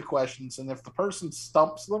writing the questions. And if the person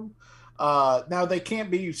stumps them, now they can't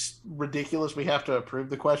be ridiculous. We have to approve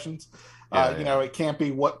the questions. It can't be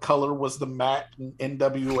what color was the mat in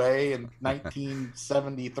NWA in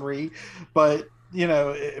 1973, but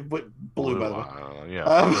blue by the way.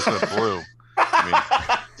 Blue.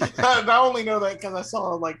 I only know that because I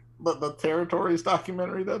saw like the Territories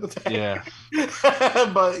documentary the other day. Yeah.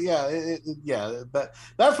 But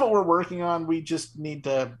that's what we're working on. We just need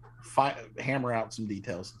to hammer out some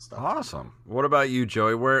details and stuff. Awesome. What about you,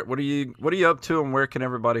 Joey? What are you up to, and where can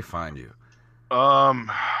everybody find you?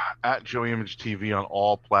 At Joey Image TV on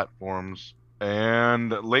all platforms.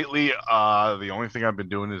 And lately, the only thing I've been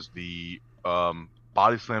doing is the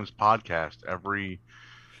Body Slams podcast every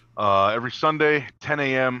Sunday, 10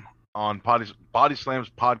 a.m. on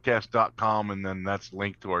bodyslamspodcast.com, and then that's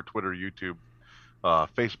linked to our Twitter, YouTube,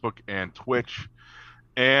 Facebook, and Twitch.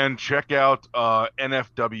 And check out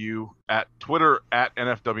NFW at Twitter at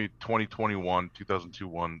NFW 2021.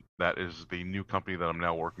 That is the new company that I'm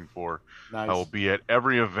now working for. Nice. I will be at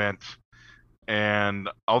every event. And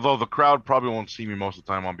although the crowd probably won't see me most of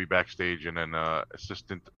the time, I'll be backstage in an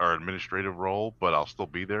assistant or administrative role, but I'll still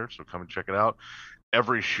be there. So come and check it out.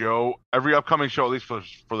 Every upcoming show, at least for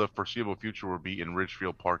the foreseeable future, will be in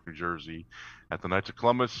Ridgefield Park, New Jersey, at the Knights of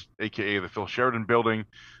Columbus, aka the Phil Sheridan Building.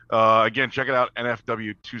 Again, check it out,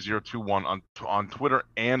 NFW2021 on Twitter,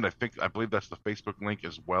 and I believe that's the Facebook link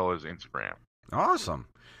as well as Instagram. Awesome.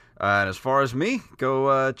 And as far as me,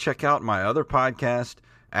 go check out my other podcast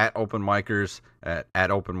at Open Micers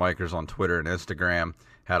at Open Micers on Twitter and Instagram.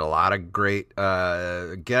 Had a lot of great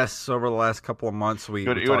guests over the last couple of months. We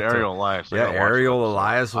Good talked to Ariel Elias. Yeah, Ariel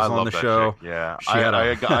Elias was I on love the that show. chick. Yeah, She had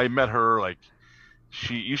I met her like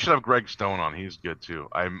you should have Greg Stone on. He's good too.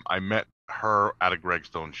 I met her at a Greg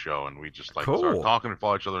Stone show, and we just like Cool. started talking and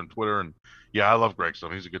follow each other on Twitter. And yeah, I love Greg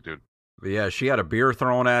Stone. He's a good dude. But yeah, she had a beer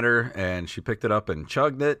thrown at her, and she picked it up and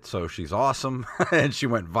chugged it, so she's awesome. And she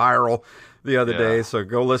went viral the other day, so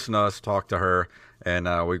go listen to us talk to her. And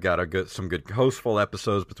we've got some good hostful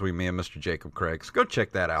episodes between me and Mr. Jacob Craig, so go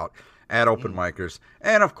check that out at Open Micers.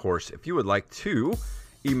 And, of course, if you would like to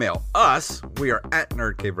email us, we are at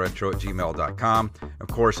nerdcaveretro@gmail.com. Of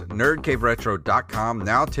course, nerdcaveretro.com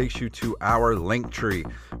now takes you to our link tree,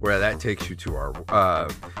 where that takes you to our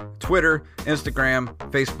Twitter, Instagram,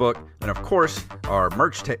 Facebook, and of course, our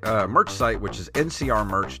merch site, which is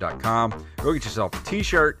ncrmerch.com. Go get yourself a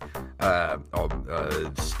t-shirt,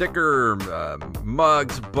 sticker,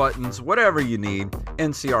 mugs, buttons, whatever you need,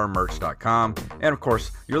 ncrmerch.com. And of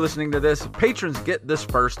course, you're listening to this. Patrons get this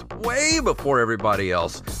first way before everybody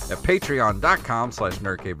else at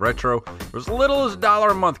patreon.com/nerdcaveretro. For as little as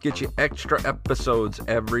 $1 a month, get you extra episodes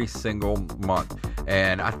every single month.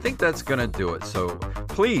 And I think that's going to do it. So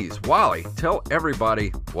please, Wally, tell everybody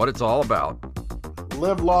what it's all about.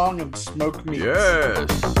 Live long and smoke meat. Yes.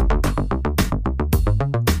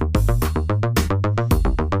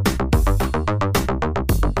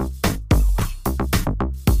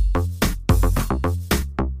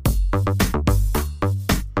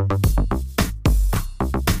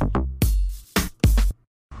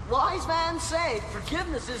 Wise man say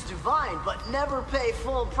forgiveness is divine, but never pay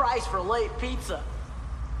full price for late pizza.